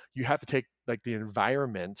stuck, you have to take like the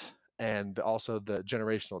environment and also the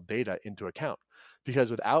generational data into account, because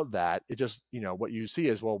without that, it just what you see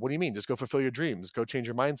is, well, what do you mean, just go fulfill your dreams, go change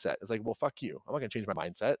your mindset? It's like, well, fuck you, I'm not going to change my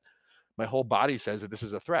mindset. My whole body says that this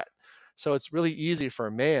is a threat. So it's really easy for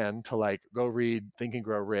a man to like go read Think and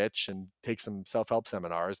Grow Rich and take some self-help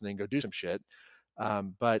seminars and then go do some shit.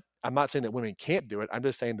 But I'm not saying that women can't do it. I'm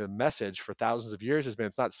just saying the message for thousands of years has been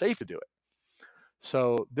it's not safe to do it.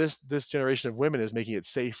 So this generation of women is making it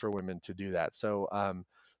safe for women to do that. So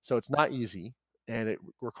it's not easy, and it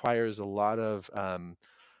requires a lot of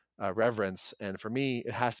reverence. And for me,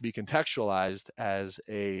 it has to be contextualized as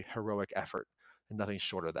a heroic effort and nothing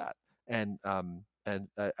short of that. And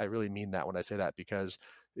I really mean that when I say that, because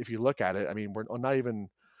if you look at it, I mean, we're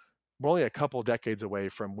only a couple decades away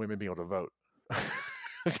from women being able to vote.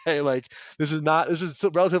 Okay, like this is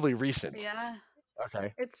relatively recent. Yeah.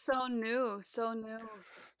 Okay. It's so new, so new.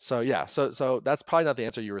 So yeah, so that's probably not the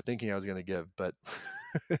answer you were thinking I was going to give, but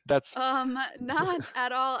that's Not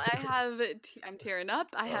at all. I'm tearing up.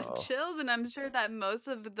 I have oh, chills, and I'm sure that most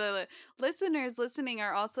of the listeners listening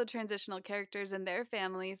are also transitional characters in their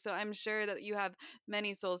family. So I'm sure that you have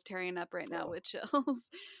many souls tearing up right now oh. with chills.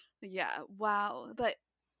 Yeah, wow. But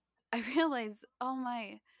I realize, oh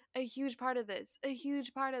my, a huge part of this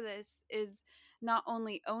is not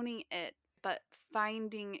only owning it, but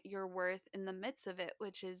finding your worth in the midst of it,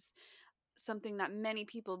 which is something that many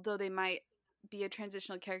people, though they might be a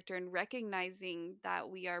transitional character and recognizing that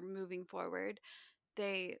we are moving forward,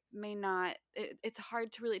 they may not. It's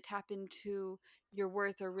hard to really tap into your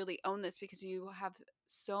worth or really own this because you have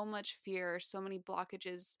so much fear, so many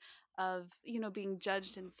blockages of being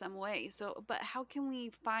judged in some way. So but how can we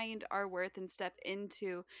find our worth and step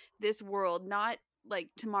into this world, not like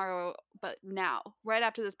tomorrow but now, right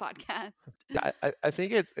after this podcast? Yeah, I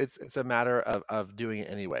think it's a matter of doing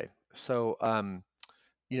it anyway. So one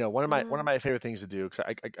of Mm, my favorite things to do, because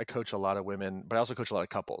I coach a lot of women, but I also coach a lot of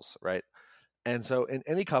couples, right? And so in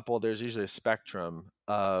any couple, there's usually a spectrum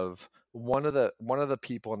of one of the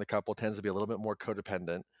people in the couple tends to be a little bit more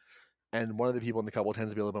codependent, and one of the people in the couple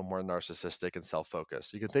tends to be a little bit more narcissistic and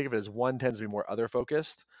self-focused. You can think of it as one tends to be more other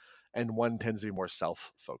focused, and one tends to be more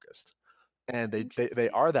self-focused. And they interesting.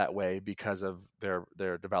 are that way because of their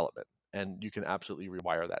development, and you can absolutely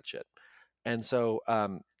rewire that shit. And so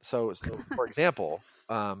for example,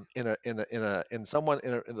 if someone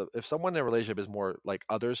in a relationship is more like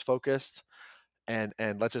others focused, and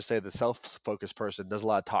let's just say the self-focused person does a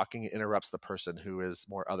lot of talking, it interrupts the person who is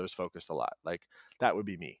more others focused a lot. Like that would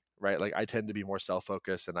be me, right? Like I tend to be more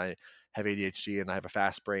self-focused, and I have ADHD and I have a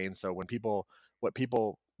fast brain. So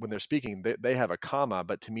when they're speaking, they have a comma,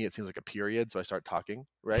 but to me it seems like a period. So I start talking,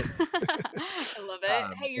 right? I love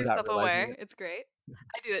it. Hey, you're Without realizing self-aware. it. It's great.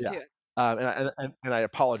 I do it Yeah. too. And I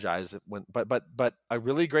apologize when, but a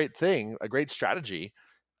really great thing, a great strategy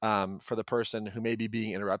for the person who may be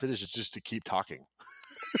being interrupted is just to keep talking,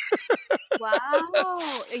 Wow.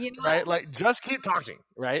 You know right? Like just keep talking,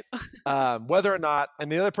 right? Whether or not,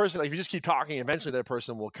 and the other person, like if you just keep talking, eventually that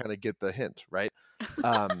person will kind of get the hint, right?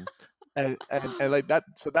 Um, and like that,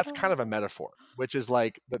 so that's kind what? of a metaphor, which is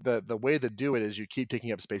like the way to do it is you keep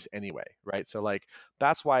taking up space anyway, right? So like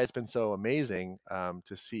that's why it's been so amazing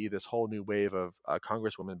to see this whole new wave of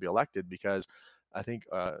congresswomen be elected, because I think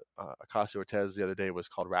Ocasio-Cortez the other day was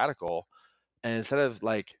called radical, and instead of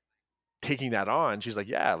like taking that on, she's like,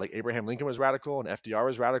 yeah, like Abraham Lincoln was radical and FDR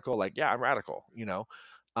was radical. Like, yeah, I'm radical. I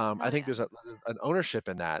Hell think yeah. there's an ownership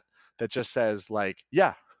in that that just says like,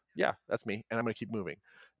 yeah, that's me, and I'm going to keep moving.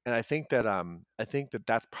 And I think that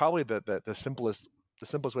that's probably the simplest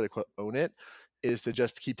way to quote own it is to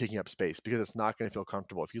just keep taking up space, because it's not going to feel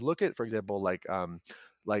comfortable. If you look at, for example, like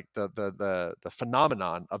the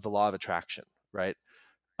phenomenon of the law of attraction, right?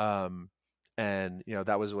 um, and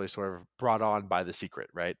that was really sort of brought on by The Secret,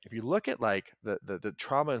 right? If you look at like the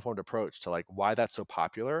trauma informed approach to like why that's so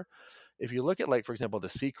popular, if you look at like for example The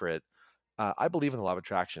Secret, I believe in the law of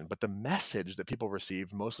attraction, but the message that people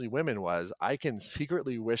received, mostly women, was I can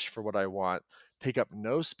secretly wish for what I want, take up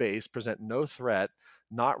no space, present no threat,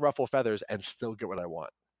 not ruffle feathers, and still get what I want.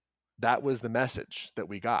 That was the message that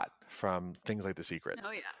we got from things like The Secret.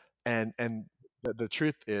 Oh yeah. And the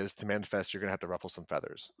truth is, to manifest, you're going to have to ruffle some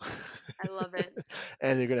feathers. I love it.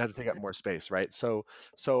 And you're going to have to take up more space, right? So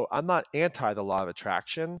I'm not anti the law of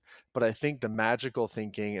attraction, but I think the magical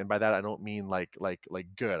thinking, and by that I don't mean like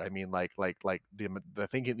good, I mean like the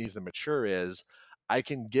thinking needs to mature is I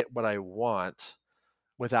can get what I want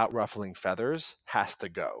without ruffling feathers has to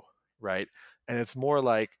go, right? and it's more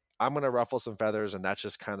like I'm going to ruffle some feathers, and that's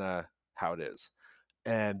just kind of how it is.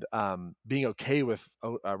 And being okay with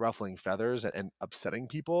ruffling feathers and upsetting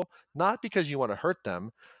people, not because you want to hurt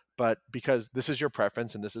them, but because this is your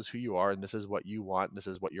preference and this is who you are and this is what you want and this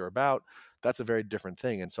is what you're about. That's a very different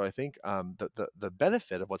thing. And so I think the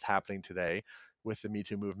benefit of what's happening today with the Me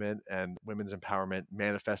Too movement and women's empowerment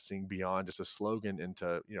manifesting beyond just a slogan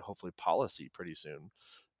into, hopefully policy pretty soon,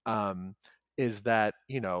 um, is that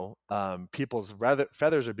people's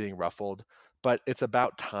feathers are being ruffled, but it's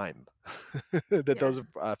about time that Yeah. those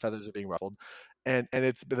feathers are being ruffled, and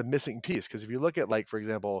it's the missing piece. Because if you look at, like, for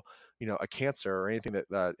example, a cancer or anything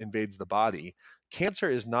that invades the body, cancer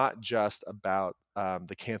is not just about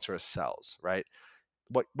the cancerous cells, right?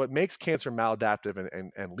 What makes cancer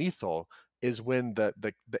maladaptive and lethal is when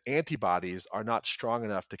the antibodies are not strong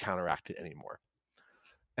enough to counteract it anymore.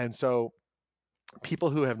 And so people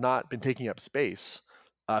who have not been taking up space,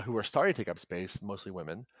 who are starting to take up space, mostly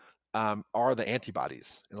women, are the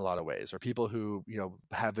antibodies in a lot of ways, or people who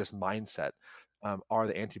have this mindset are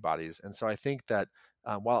the antibodies. And so I think that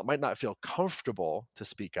while it might not feel comfortable to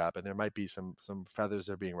speak up, and there might be some feathers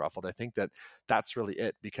that are being ruffled, I think that that's really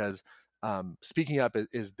it, because speaking up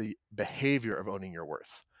is the behavior of owning your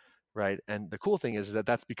worth, right? And the cool thing is that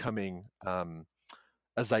that's becoming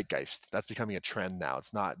a zeitgeist. That's becoming a trend now.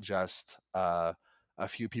 It's not just a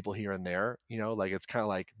few people here and there. Like, it's kind of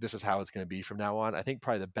like, this is how it's going to be from now on. I think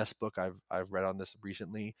probably the best book I've read on this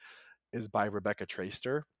recently is by Rebecca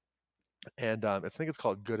Traister, and I think it's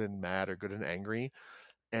called Good and Mad or Good and Angry,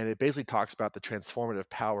 and it basically talks about the transformative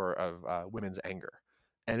power of women's anger.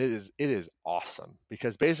 And it is awesome,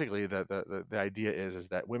 because basically the idea is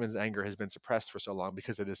that women's anger has been suppressed for so long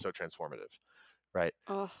because it is so transformative, right?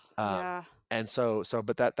 Oh, Um, yeah. and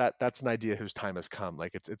but that's an idea whose time has come.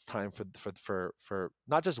 Like, it's time for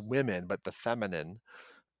not just women, but the feminine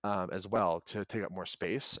as well, to take up more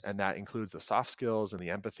space, and that includes the soft skills and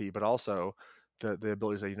the empathy, but also the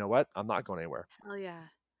ability to say, you know what, I'm not going anywhere. Hell yeah.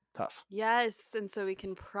 Tough. Yes, and so we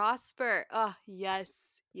can prosper. Oh,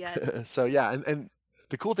 yes. Yes. So yeah, and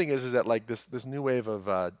the cool thing is that, like, this new wave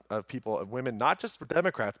of people, of women, not just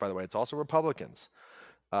Democrats, by the way, it's also Republicans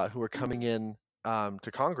who are coming Mm. in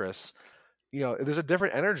to Congress. There's a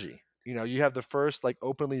different energy. You have the first, like,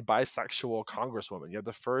 openly bisexual congresswoman. You have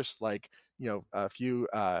the first, like, a few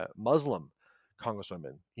Muslim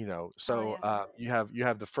congresswomen. Oh, So yeah. you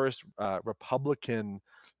have the first Republican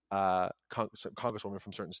congresswoman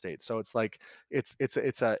from certain states. So it's like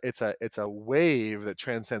it's a wave that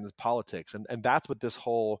transcends politics, and that's what this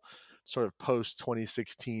whole sort of post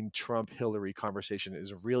 2016 Trump Hillary conversation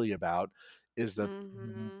is really about, is the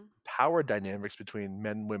Mm-hmm. power dynamics between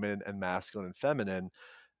men, women, and masculine and feminine.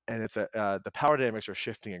 And the power dynamics are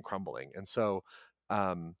shifting and crumbling. And so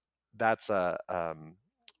that's a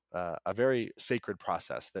very sacred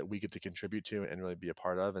process that we get to contribute to and really be a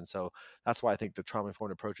part of. And so that's why I think the trauma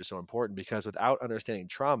informed approach is so important, because without understanding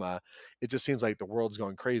trauma, it just seems like the world's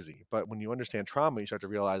going crazy. But when you understand trauma, you start to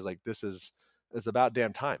realize, like, it's about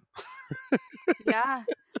damn time. Yeah.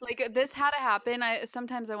 Like, this had to happen. I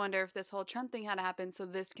wonder if this whole Trump thing had to happen so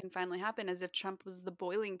this can finally happen, as if Trump was the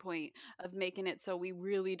boiling point of making it so we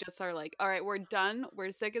really just are like, all right, we're done.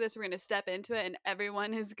 We're sick of this. We're going to step into it, and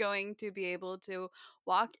everyone is going to be able to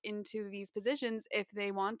walk into these positions if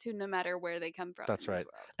they want to, no matter where they come from in That's this right.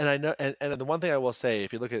 world. And I know, and the one thing I will say,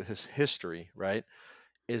 if you look at his history, right,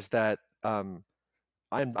 is that I'm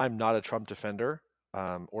not a Trump defender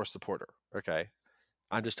or supporter. Okay,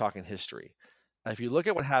 I'm just talking history. If you look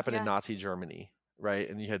at what happened in Yeah. Nazi Germany, right,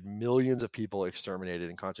 and you had millions of people exterminated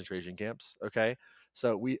in concentration camps. Okay,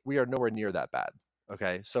 so we are nowhere near that bad.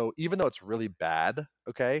 Okay, so even though it's really bad,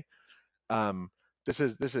 okay, um, this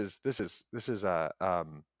is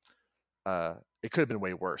it could have been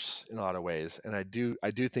way worse in a lot of ways, and I do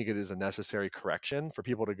think it is a necessary correction for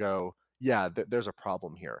people to go, yeah, there's a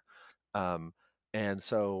problem here. um, and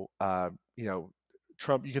so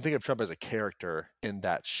Trump, you can think of Trump as a character in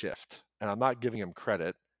that shift, and I'm not giving him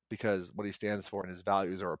credit, because what he stands for and his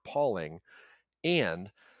values are appalling, and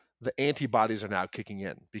the antibodies are now kicking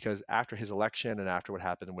in, because after his election and after what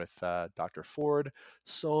happened with Dr. Ford,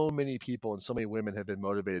 so many people and so many women have been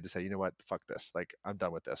motivated to say, you know what, fuck this, like, I'm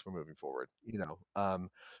done with this, we're moving forward.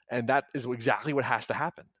 And that is exactly what has to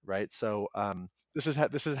happen, right? So this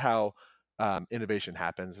is how innovation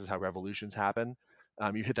happens. This is how revolutions happen.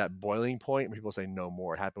 You hit that boiling point where people say no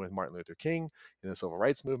more. It happened with Martin Luther King in the civil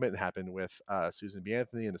rights movement. It happened with Susan B.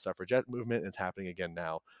 Anthony in the suffragette movement. And it's happening again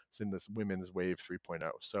now. It's in this women's wave 3.0.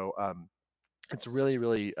 So it's really,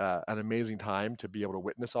 really an amazing time to be able to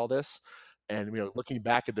witness all this. And looking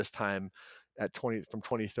back at this time, at 20 from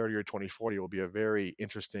 2030 or 2040 will be a very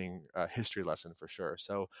interesting history lesson for sure.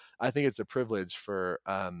 So I think it's a privilege for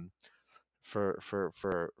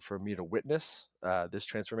me to witness this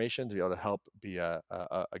transformation, to be able to help be a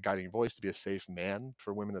guiding voice, to be a safe man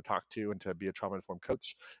for women to talk to, and to be a trauma-informed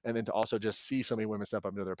coach, and then to also just see so many women step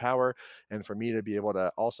up into their power, and for me to be able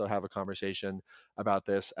to also have a conversation about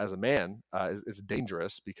this as a man is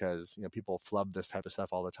dangerous, because people flub this type of stuff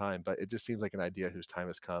all the time, but it just seems like an idea whose time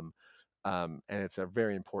has come, and it's a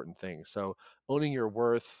very important thing. So owning your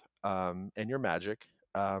worth and your magic,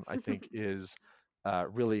 I think, is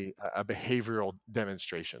really a behavioral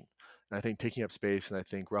demonstration. And I think taking up space, and I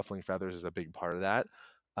think ruffling feathers is a big part of that,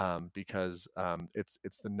 because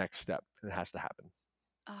it's the next step and it has to happen.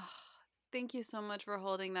 Oh, thank you so much for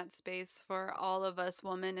holding that space for all of us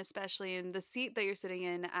women, especially in the seat that you're sitting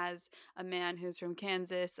in as a man who's from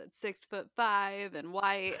Kansas at 6'5" and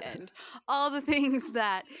white and all the things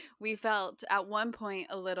that we felt at one point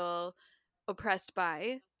a little oppressed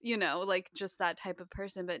by, like just that type of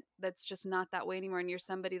person, but that's just not that way anymore. And you're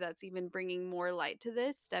somebody that's even bringing more light to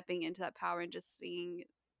this, stepping into that power and just seeing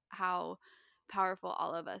how powerful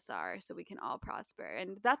all of us are so we can all prosper.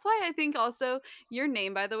 And that's why I think also your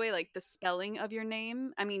name, by the way, like the spelling of your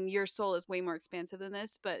name, I mean, your soul is way more expansive than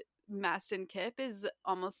this, but Mastin Kipp is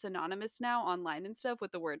almost synonymous now online and stuff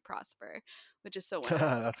with the word prosper, which is so wonderful.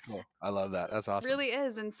 That's cool. I love that. That's awesome. Really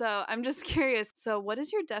is. And so I'm just curious. So, what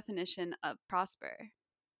is your definition of prosper?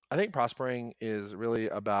 I think prospering is really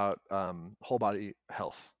about whole body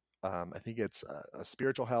health. I think it's a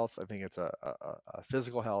spiritual health. I think it's a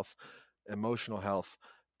physical health, emotional health,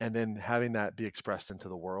 and then having that be expressed into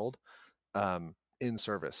the world in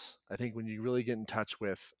service. I think when you really get in touch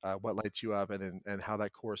with what lights you up, and how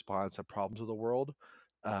that corresponds to problems of the world,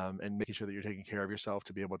 and making sure that you're taking care of yourself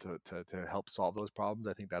to be able to help solve those problems,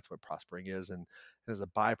 I think that's what prospering is. And as a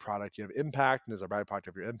byproduct, you have impact, and as a byproduct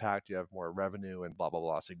of your impact, you have more revenue and blah blah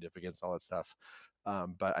blah, significance, all that stuff.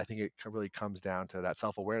 But I think it really comes down to that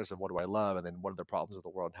self-awareness of what do I love, and then what are the problems of the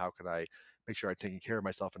world, and how can I make sure I'm taking care of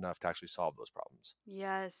myself enough to actually solve those problems.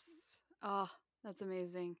 Yes. Oh, that's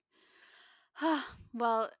amazing.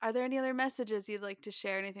 Well, are there any other messages you'd like to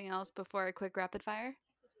share? Anything else before a quick rapid fire?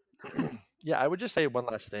 Yeah, I would just say one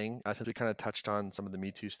last thing, since we kind of touched on some of the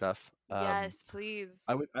Me Too stuff. Yes, please.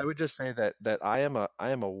 I would just say that I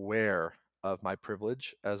am aware of my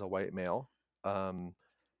privilege as a white male, um,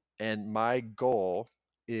 and my goal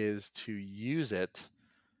is to use it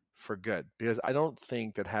for good, because I don't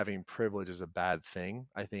think that having privilege is a bad thing.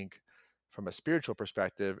 I think from a spiritual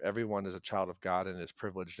perspective, everyone is a child of God and is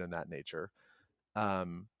privileged in that nature.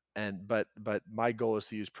 But my goal is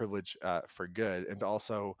to use privilege for good, and to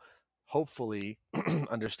also hopefully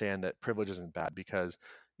understand that privilege isn't bad, because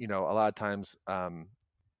a lot of times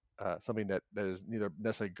something that is neither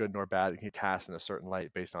necessarily good nor bad can be cast in a certain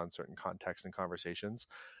light based on certain contexts and conversations.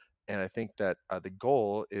 And I think that the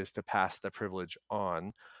goal is to pass the privilege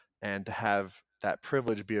on, and to have that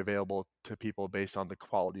privilege be available to people based on the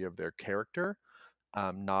quality of their character,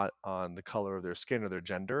 not on the color of their skin or their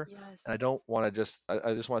gender. And I don't Yes. want to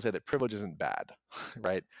I just want to say that privilege isn't bad,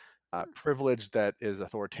 right? Privilege that is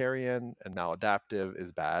authoritarian and maladaptive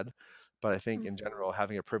is bad. But I think in general,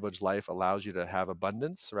 having a privileged life allows you to have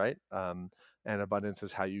abundance, right? And abundance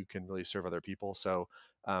is how you can really serve other people. So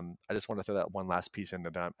I just want to throw that one last piece in,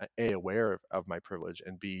 that I'm A, aware of my privilege,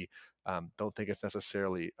 and B, don't think it's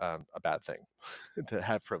necessarily a bad thing to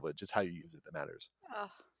have privilege. It's how you use it that matters.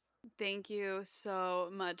 Oh, thank you so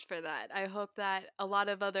much for that. I hope that a lot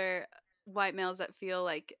of other white males that feel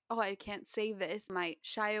like, oh, I can't say this, might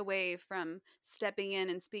shy away from stepping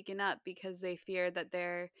in and speaking up because they fear that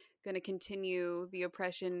they're going to continue the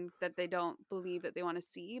oppression that they don't believe that they want to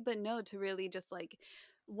see. But no, to really just like,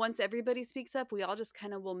 once everybody speaks up, we all just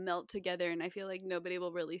kind of will melt together. And I feel like nobody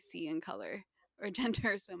will really see in color or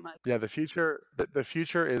gender so much. Yeah, the future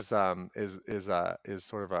is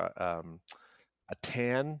sort of a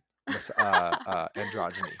tan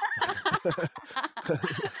androgyny.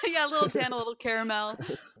 Yeah, a little tan, a little caramel.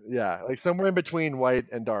 Yeah, like somewhere in between white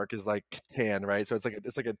and dark is like tan, right? So it's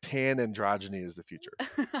like a tan androgyny is the future.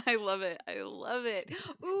 I love it. I love it.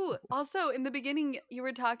 Ooh, also in the beginning, you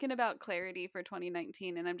were talking about clarity for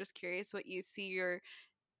 2019, and I'm just curious what you see your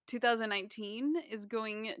 2019 is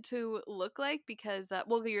going to look like, because,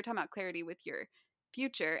 well, you're talking about clarity with your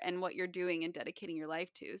future and what you're doing and dedicating your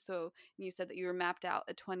life to. So you said that you were mapped out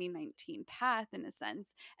a 2019 path in a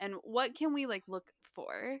sense. And what can we like look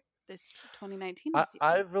for this 2019 with you?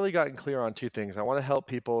 I've really gotten clear on two things. I want to help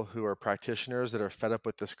people who are practitioners that are fed up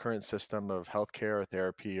with this current system of healthcare or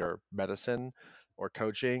therapy or medicine or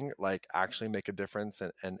coaching like actually make a difference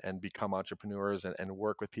and become entrepreneurs and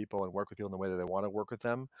work with people and work with people in the way that they want to work with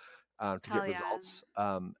them to get Hell yeah. results.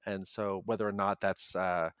 And so whether or not that's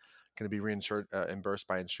going to be reinsured, reimbursed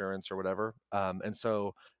by insurance or whatever. And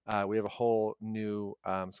so we have a whole new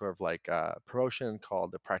sort of like promotion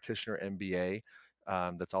called the Practitioner MBA.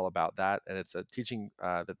 That's all about that, and it's a teaching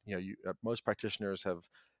that most practitioners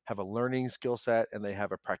have a learning skill set and they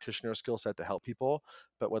have a practitioner skill set to help people.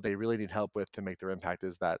 But what they really need help with to make their impact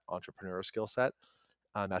is that entrepreneur skill set.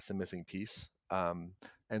 That's the missing piece.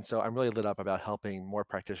 And so I'm really lit up about helping more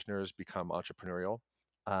practitioners become entrepreneurial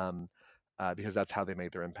because that's how they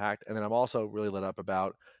make their impact. And then I'm also really lit up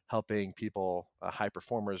about helping people, high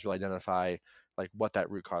performers, really identify like what that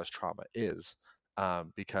root cause trauma is.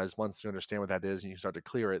 Because once you understand what that is and you start to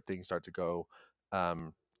clear it, things start to go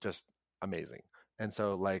just amazing. And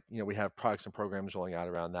so like, we have products and programs rolling out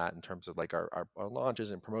around that in terms of like our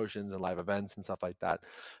launches and promotions and live events and stuff like that.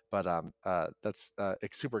 But that's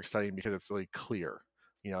it's super exciting because it's really clear.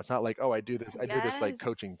 It's not like, oh, I do this like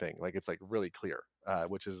coaching Yes. thing. Like it's like really clear,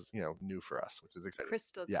 which is new for us, which is exciting.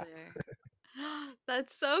 Crystal Yeah. clear.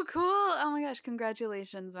 That's so cool. Oh my gosh,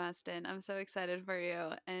 congratulations, Mastin. I'm so excited for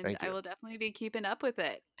you, and Thank I you. will definitely be keeping up with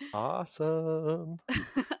it. Awesome.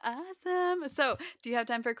 Awesome. So, do you have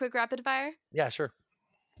time for a quick rapid fire? Yeah, sure.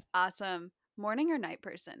 Awesome. Morning or night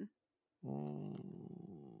person?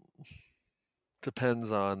 Mm,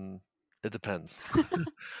 depends on it depends.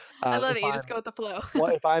 I love If it. You just I'm go with the flow. well,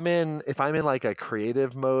 if I'm in like a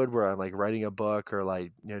creative mode where I'm like writing a book or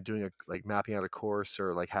like doing a like mapping out a course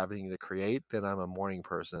or like having to create, then I'm a morning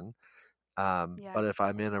person. Yeah. But if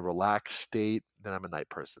I'm in a relaxed state, then I'm a night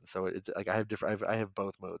person. So it's like I have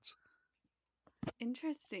both modes.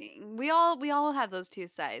 Interesting. We all have those two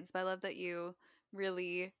sides, but I love that you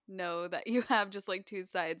really know that you have just like two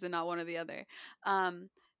sides and not one or the other. Um,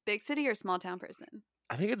 Big city or small town person?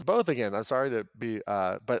 I think it's both again. I'm sorry to be,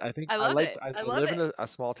 but I think I I love like. it. I I love live in it. a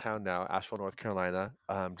small town now, Asheville, North Carolina,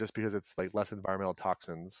 just because it's like less environmental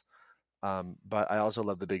toxins. But I also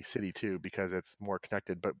love the big city too because it's more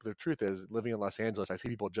connected. But the truth is, living in Los Angeles, I see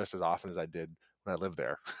people just as often as I did when I lived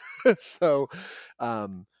there. So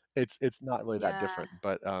it's not really that Yeah. different.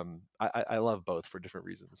 But I love both for different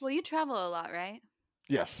reasons. Well, you travel a lot, right?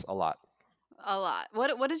 Yes, a lot. A lot.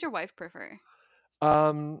 What does your wife prefer?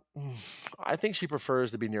 Um, I think she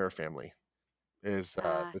prefers to be near her family. Is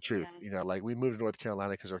Ah, the truth. yes. Like we moved to North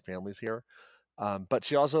Carolina because her family's here. But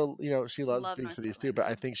she also, she loves Love big North cities too. But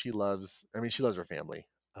I Carolina. think she loves her family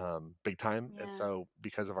big time. And Yeah. so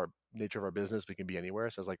because of our nature of our business, we can be anywhere.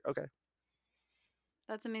 So I was like, okay.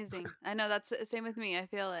 That's amazing. I know that's the same with me. I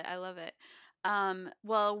feel it. I love it.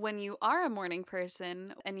 Well, when you are a morning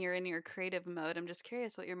person and you're in your creative mode, I'm just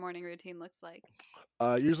curious what your morning routine looks like.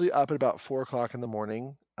 Usually up at about 4 o'clock in the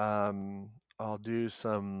morning. I'll do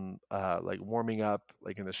some like warming up,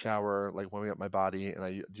 like in the shower, like warming up my body, and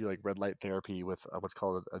I do like red light therapy with what's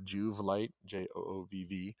called a Joovv light,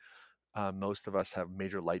 Joovv. Most of us have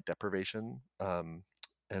major light deprivation.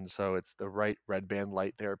 And so it's the right red band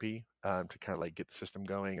light therapy to kind of like get the system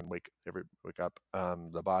going and wake up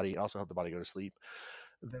the body, also help the body go to sleep.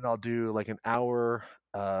 Then I'll do like an hour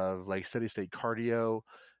of like steady state cardio,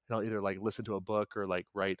 and I'll either like listen to a book or like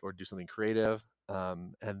write or do something creative.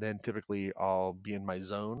 And then typically I'll be in my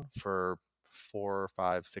zone for 4,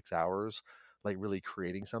 5, 6 hours, like really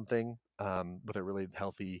creating something with a really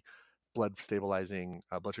healthy blood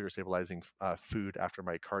sugar stabilizing food after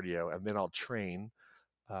my cardio, and then I'll train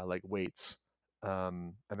like weights,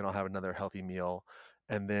 and then I'll have another healthy meal,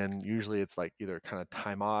 and then usually it's like either kind of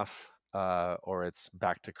time off or it's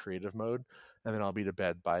back to creative mode, and then I'll be to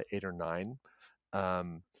bed by 8 or 9.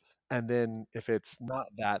 Um, and then if it's not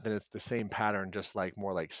that, then it's the same pattern, just like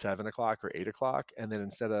more like 7 o'clock or 8 o'clock. And then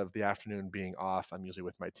instead of the afternoon being off, I'm usually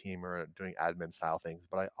with my team or doing admin style things.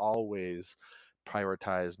 But I always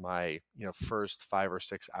prioritize my first 5 or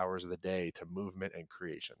 6 hours of the day to movement and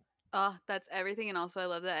creation. Oh, that's everything. And also, I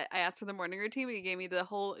love that I asked for the morning routine, but you gave me the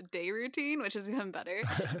whole day routine, which is even better.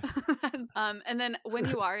 And then when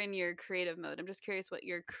you are in your creative mode, I'm just curious what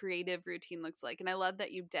your creative routine looks like. And I love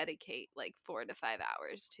that you dedicate like 4 to 5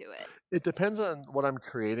 hours to it. It depends on what I'm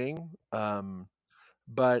creating,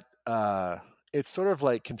 but it's sort of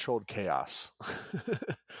like controlled chaos.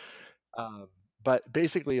 um, but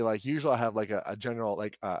basically, like usually I have like a general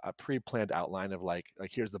like a pre-planned outline of like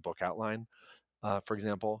here's the book outline, for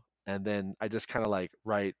example, and then I just kind of like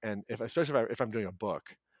write. And especially if I'm doing a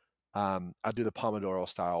book, I'll do the Pomodoro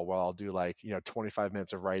style where I'll do like 25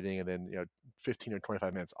 minutes of writing and then 15 or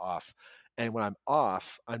 25 minutes off. And when I'm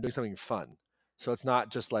off, I'm doing something fun. So it's not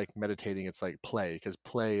just like meditating, it's like play, because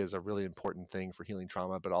play is a really important thing for healing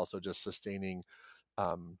trauma, but also just sustaining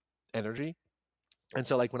um, energy. And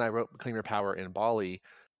so like when I wrote Claim Your Power in Bali,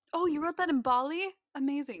 Oh, you wrote that in Bali?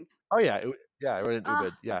 Amazing. oh yeah, yeah, I wrote it in Ah,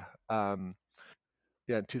 Ubud. Yeah.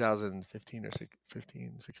 Yeah, in 2015 or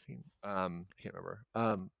 15, 16. I can't remember.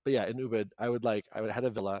 But yeah, in Ubud, I would had a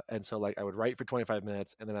villa, and so like I would write for 25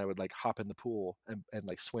 minutes, and then I would like hop in the pool and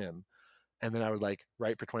like swim, and then I would like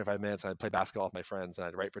write for 25 minutes, and I'd play basketball with my friends, and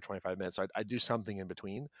I'd write for 25 minutes. So I'd do something in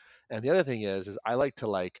between. And the other thing is I like to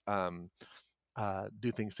like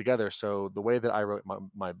do things together. So the way that I wrote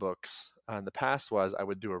my books in the past was I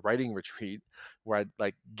would do a writing retreat where I'd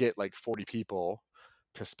like get like 40 people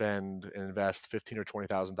to spend and invest $15,000 or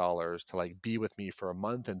 $20,000 to like be with me for a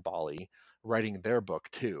month in Bali, writing their book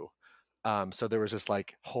too. So there was this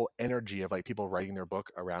like whole energy of like people writing their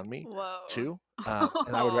book around me whoa. too.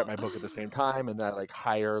 And I would write my book at the same time, and then I like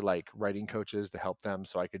hire like writing coaches to help them,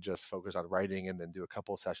 so I could just focus on writing and then do a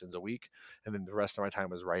couple of sessions a week, and then the rest of my time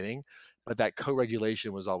was writing. But that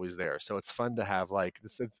co-regulation was always there, so it's fun to have like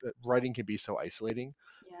writing can be so isolating,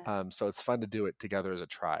 Yeah. so it's fun to do it together as a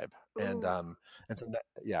tribe. And Ooh. and so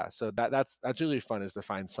yeah, so that's really fun, is to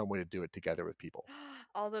find some way to do it together with people.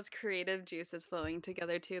 All those creative juices flowing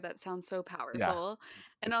together too. That sounds so Yeah, powerful.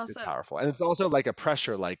 And it's also, powerful, and it's also like a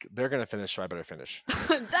pressure, like they're gonna finish, so I better finish.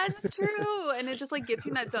 that's true. And it just like gets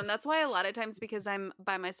you in that zone. That's why a lot of times, because I'm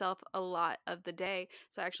by myself a lot of the day,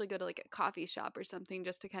 so I actually go to like a coffee shop or something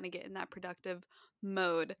just to kind of get in that productive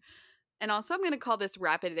mode. And also, I'm going to call this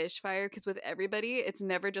rapid-ish fire, because with everybody, it's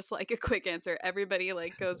never just like a quick answer. Everybody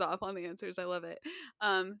like goes off on the answers. I love it.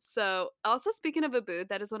 So also speaking of Ubud,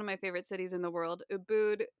 that is one of my favorite cities in the world.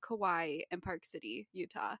 Ubud, Kauai, and Park City,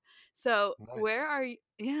 Utah. So where Nice. are you?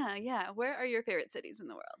 Yeah, yeah. Where are your favorite cities in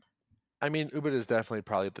the world? I mean, Ubud is definitely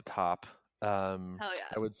probably at the top. Hell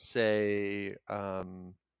yeah. I would say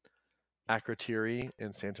Akrotiri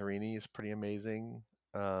in Santorini is pretty amazing.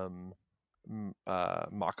 Um,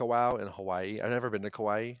 Makawao in Hawaii. I've never been to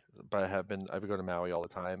Kauai, but I would go to Maui all the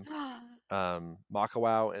time.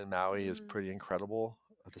 Makawao in Maui is Mm. pretty incredible.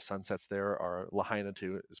 The sunsets there are Lahaina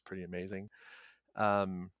too is pretty amazing.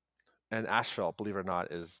 Um, and Asheville, believe it or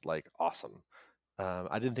not, is like awesome.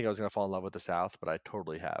 I didn't think I was going to fall in love with the South, but I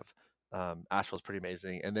totally have. Asheville's pretty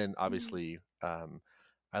amazing, and then Mm. obviously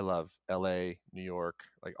I love LA, New York,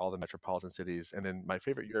 like all the metropolitan cities. And then my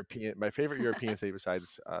favorite European city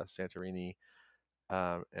besides Santorini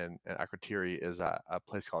and Akrotiri is a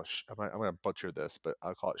place called I'm going to butcher this, but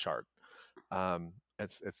I'll call it Chartres.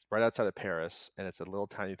 It's right outside of Paris, and it's a little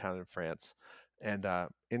tiny town in France. And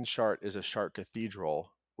in Chartres is a Chartres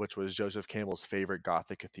Cathedral, which was Joseph Campbell's favorite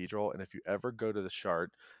Gothic cathedral. And if you ever go to the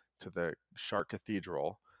Chartres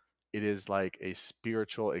Cathedral, it is like a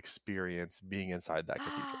spiritual experience being inside that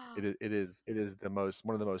cathedral. It is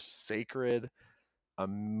one of the most sacred,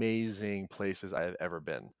 amazing places I have ever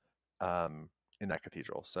been, in that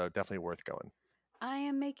cathedral. So definitely worth going. I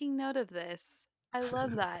am making note of this. I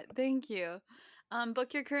love that. Thank you.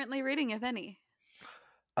 Book you're currently reading, if any.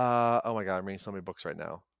 Oh my God, I'm reading so many books right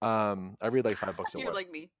now. I read like 5 books at You're like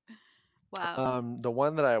once. me. Wow. The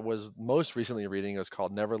one that I was most recently reading is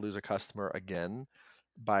called Never Lose a Customer Again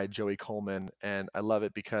by Joey Coleman. And I love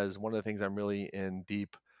it because one of the things I'm really in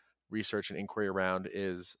deep research and inquiry around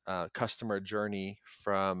is customer journey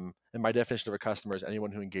and my definition of a customer is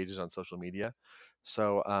anyone who engages on social media.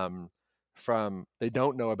 So from they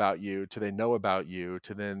don't know about you to they know about you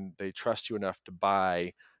to then they trust you enough to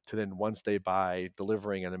buy to then once they buy,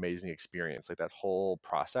 delivering an amazing experience, like that whole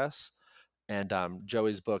process. And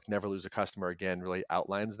Joey's book, Never Lose a Customer Again, really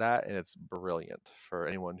outlines that. And it's brilliant for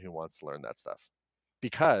anyone who wants to learn that stuff.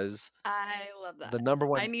 Because I love the that. number I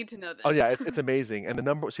one, need to know oh yeah, this. it's amazing. And the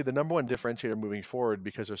number one differentiator moving forward,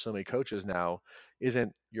 because there's so many coaches now,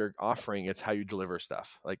 isn't your offering, it's how you deliver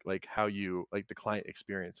stuff. Like how you, like the client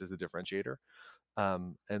experience is the differentiator.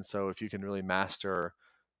 And so if you can really master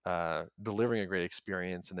delivering a great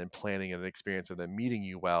experience and then planning an experience and then meeting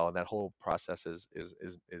you well, and that whole process is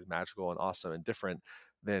magical and awesome and different,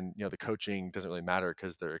 then the coaching doesn't really matter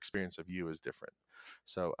because their experience of you is different.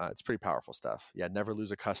 So it's pretty powerful stuff. Yeah, Never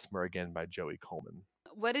Lose a Customer Again by Joey Coleman.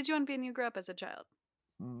 What did you want to be when you grew up as a child?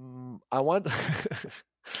 I want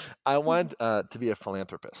I want to be a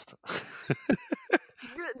philanthropist.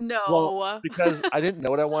 Well, No. because I didn't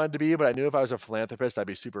know what I wanted to be, but I knew if I was a philanthropist, I'd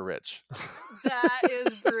be super rich. That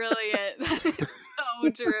is brilliant. That is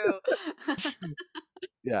so true.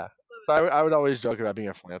 Yeah. So I would always joke about being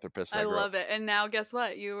a philanthropist when I I grew up. love it. And now guess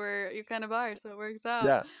what? You kind of are, so it works out.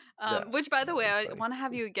 Yeah, yeah, Which, by the yeah, way, that's I funny. want to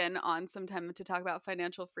have you again on sometime to talk about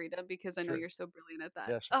financial freedom because I know Sure. you're so brilliant at that.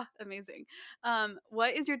 Yeah, sure. Oh, amazing.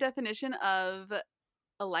 What is your definition of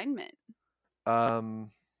alignment?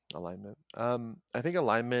 Um, alignment. I think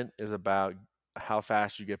alignment is about how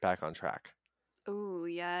fast you get back on track. Ooh,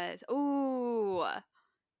 yes. Ooh,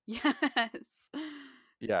 yes.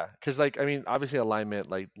 Yeah, because like I mean, obviously alignment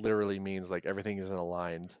like literally means like everything is in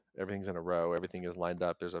aligned, everything's in a row, everything is lined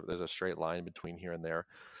up. There's a straight line between here and there.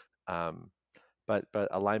 Um, but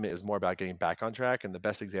alignment is more about getting back on track. And the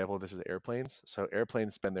best example of this is airplanes. So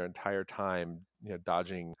airplanes spend their entire time,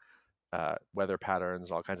 dodging weather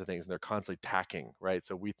patterns, all kinds of things, and they're constantly tacking, right?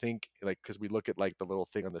 So we think like because we look at like the little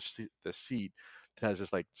thing on the seat that has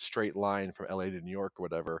this like straight line from LA to New York or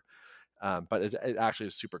whatever, but it actually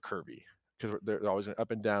is super curvy because they're always up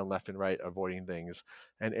and down, left and right, avoiding things.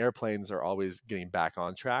 And airplanes are always getting back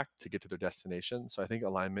on track to get to their destination. So I think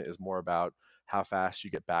alignment is more about how fast you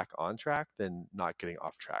get back on track than not getting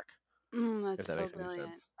off track, That's if that so makes any brilliant.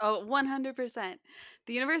 sense. Oh, 100%.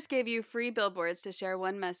 The universe gave you free billboards to share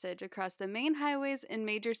one message across the main highways in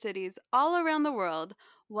major cities all around the world.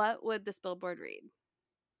 What would this billboard read?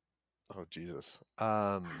 Oh, Jesus.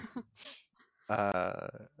 Uh,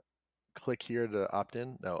 click here to opt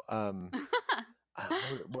in. No.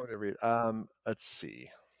 What would I read? Let's see.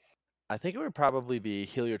 I think it would probably be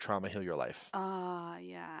heal your trauma, heal your life. Ah,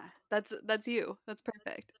 yeah. That's you. That's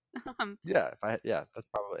perfect. Um, Yeah, yeah, that's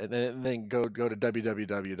probably, and then go to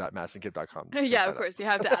www.massonkip.com to yeah, of sign up. course, you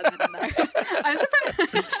have to add that in there. I'm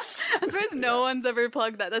surprised. I'm surprised Yeah, no one's ever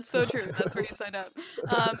plugged that. That's so true. That's where you sign up.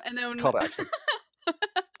 And then call to action.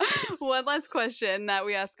 one last question that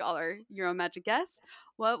we ask all our Your Own Magic guests.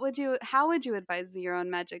 How would you advise the Your Own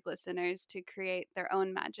Magic listeners to create their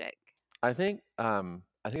own magic? I think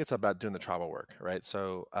it's about doing the trauma work, right?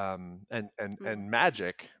 So Mm. and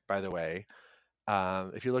magic, by the way,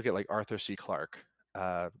 if you look at like Arthur C. Clarke,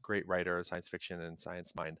 great writer, science fiction and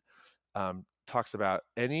science mind, talks about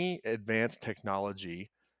any advanced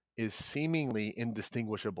technology is seemingly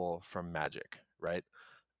indistinguishable from magic, right?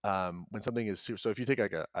 When something is so if you take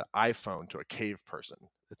like an iPhone to a cave person,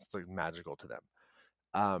 it's like magical to them.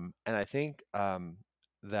 And I think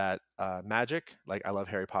that magic, like I love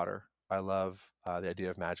Harry Potter, I love the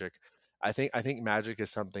idea of magic. I think magic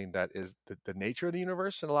is something that is the nature of the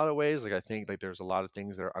universe in a lot of ways. Like I think like there's a lot of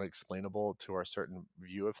things that are unexplainable to our certain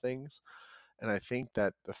view of things. And I think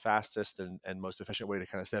that the fastest and most efficient way to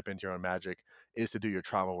kind of step into your own magic is to do your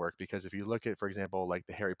trauma work. Because if you look at, for example, like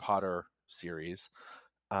the Harry Potter series,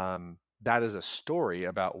 that is a story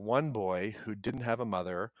about one boy who didn't have a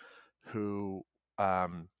mother, who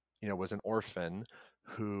was an orphan,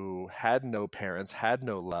 who had no parents, had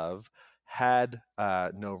no love, had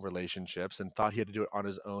no relationships, and thought he had to do it on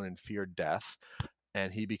his own and feared death.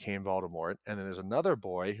 And he became Voldemort. And then there's another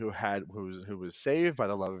boy who was saved by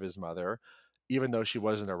the love of his mother, even though she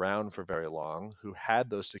wasn't around for very long, who had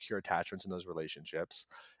those secure attachments in those relationships.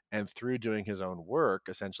 And through doing his own work,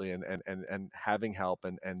 essentially, and having help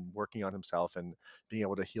and working on himself and being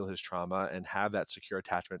able to heal his trauma and have that secure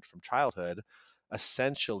attachment from childhood,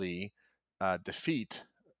 essentially defeat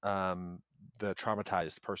the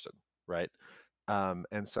traumatized person, right?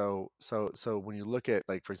 And so when you look at,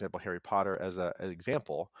 like, for example, Harry Potter as an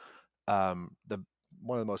example, the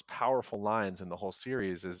one of the most powerful lines in the whole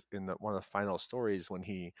series is in one of the final stories when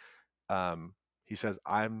he says,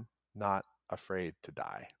 "I'm not afraid to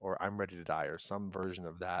die," or "I'm ready to die," or some version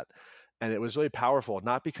of that. And it was really powerful,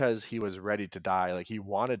 not because he was ready to die, like he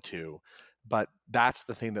wanted to, but that's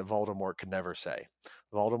the thing that Voldemort could never say.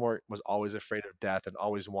 Voldemort was always afraid of death and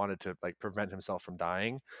always wanted to like prevent himself from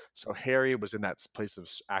dying. So Harry was in that place of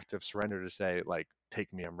active surrender to say, like,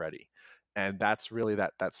 "Take me, I'm ready." And that's really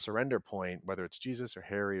that surrender point, whether it's Jesus or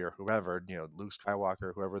Harry or whoever, Luke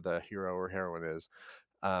Skywalker, whoever the hero or heroine is.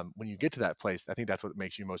 When you get to that place, I think that's what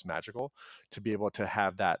makes you most magical, to be able to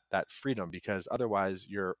have that freedom, because otherwise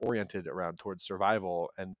you're oriented around towards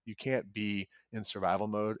survival, and you can't be in survival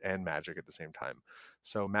mode and magic at the same time.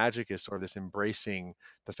 So magic is sort of this embracing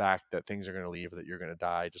the fact that things are going to leave, that you're going to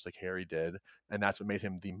die, just like Harry did, and that's what made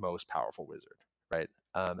him the most powerful wizard, right?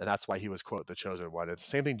 And that's why he was, quote, the chosen one. It's the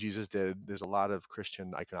same thing Jesus did. There's a lot of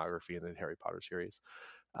Christian iconography in the Harry Potter series.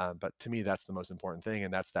 But to me, that's the most important thing,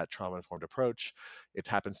 and that's that trauma-informed approach. It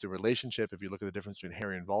happens through relationship. If you look at the difference between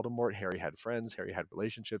Harry and Voldemort, Harry had friends, Harry had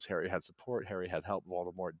relationships, Harry had support, Harry had help.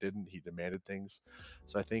 Voldemort didn't. He demanded things.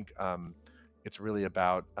 So I think it's really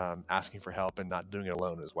about asking for help and not doing it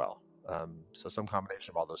alone as well. So some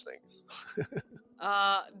combination of all those things.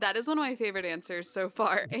 That is one of my favorite answers so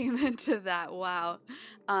far. Amen to that. Wow.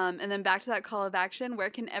 And then back to that call of action. Where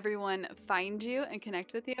can everyone find you and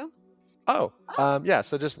connect with you? Yeah.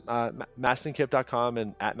 So just mastinkip.com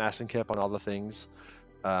and at mastinkip on all the things.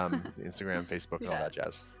 Instagram, Facebook, and all that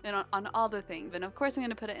jazz. And on all the things. And of course, I'm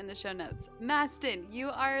going to put it in the show notes. Mastin, you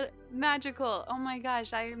are magical. Oh my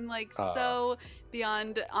gosh, I am like so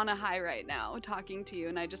beyond on a high right now talking to you,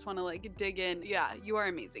 and I just want to like dig in. Yeah, you are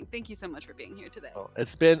amazing. Thank you so much for being here today.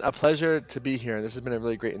 It's been a pleasure to be here. This has been a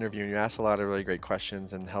really great interview, and you asked a lot of really great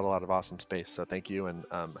questions and held a lot of awesome space. So thank you, and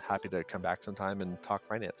I'm happy to come back sometime and talk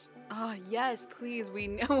finance. Oh yes, please. We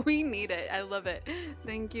need it. I love it.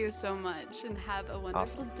 Thank you so much, and have a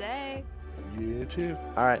wonderful day. You too.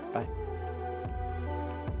 All right, bye.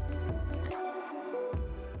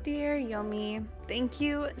 Dear Yomi, thank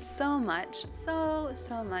you so much, so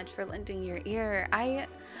much for lending your ear. I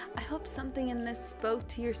hope something in this spoke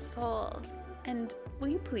to your soul. And will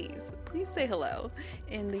you please say hello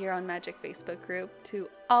in the Your Own Magic Facebook group to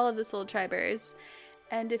all of the Soul Tribers.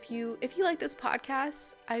 And if you like this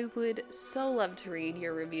podcast, I would so love to read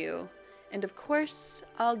your review. And of course,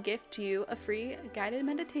 I'll gift you a free guided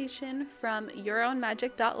meditation from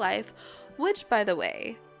yourownmagic.life, which, by the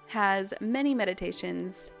way, has many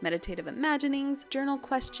meditations, meditative imaginings, journal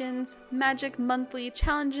questions, magic monthly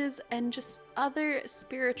challenges, and just other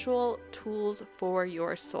spiritual tools for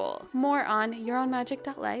your soul. More on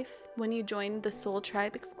yourownmagic.life when you join the Soul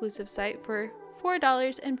Tribe exclusive site for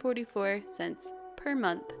 $4.44 per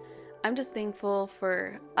month. I'm just thankful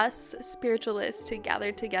for us spiritualists to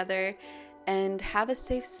gather together and have a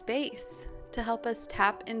safe space to help us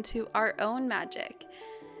tap into our own magic.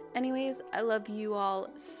 Anyways, I love you all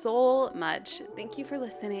so much. Thank you for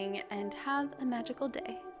listening and have a magical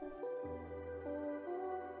day.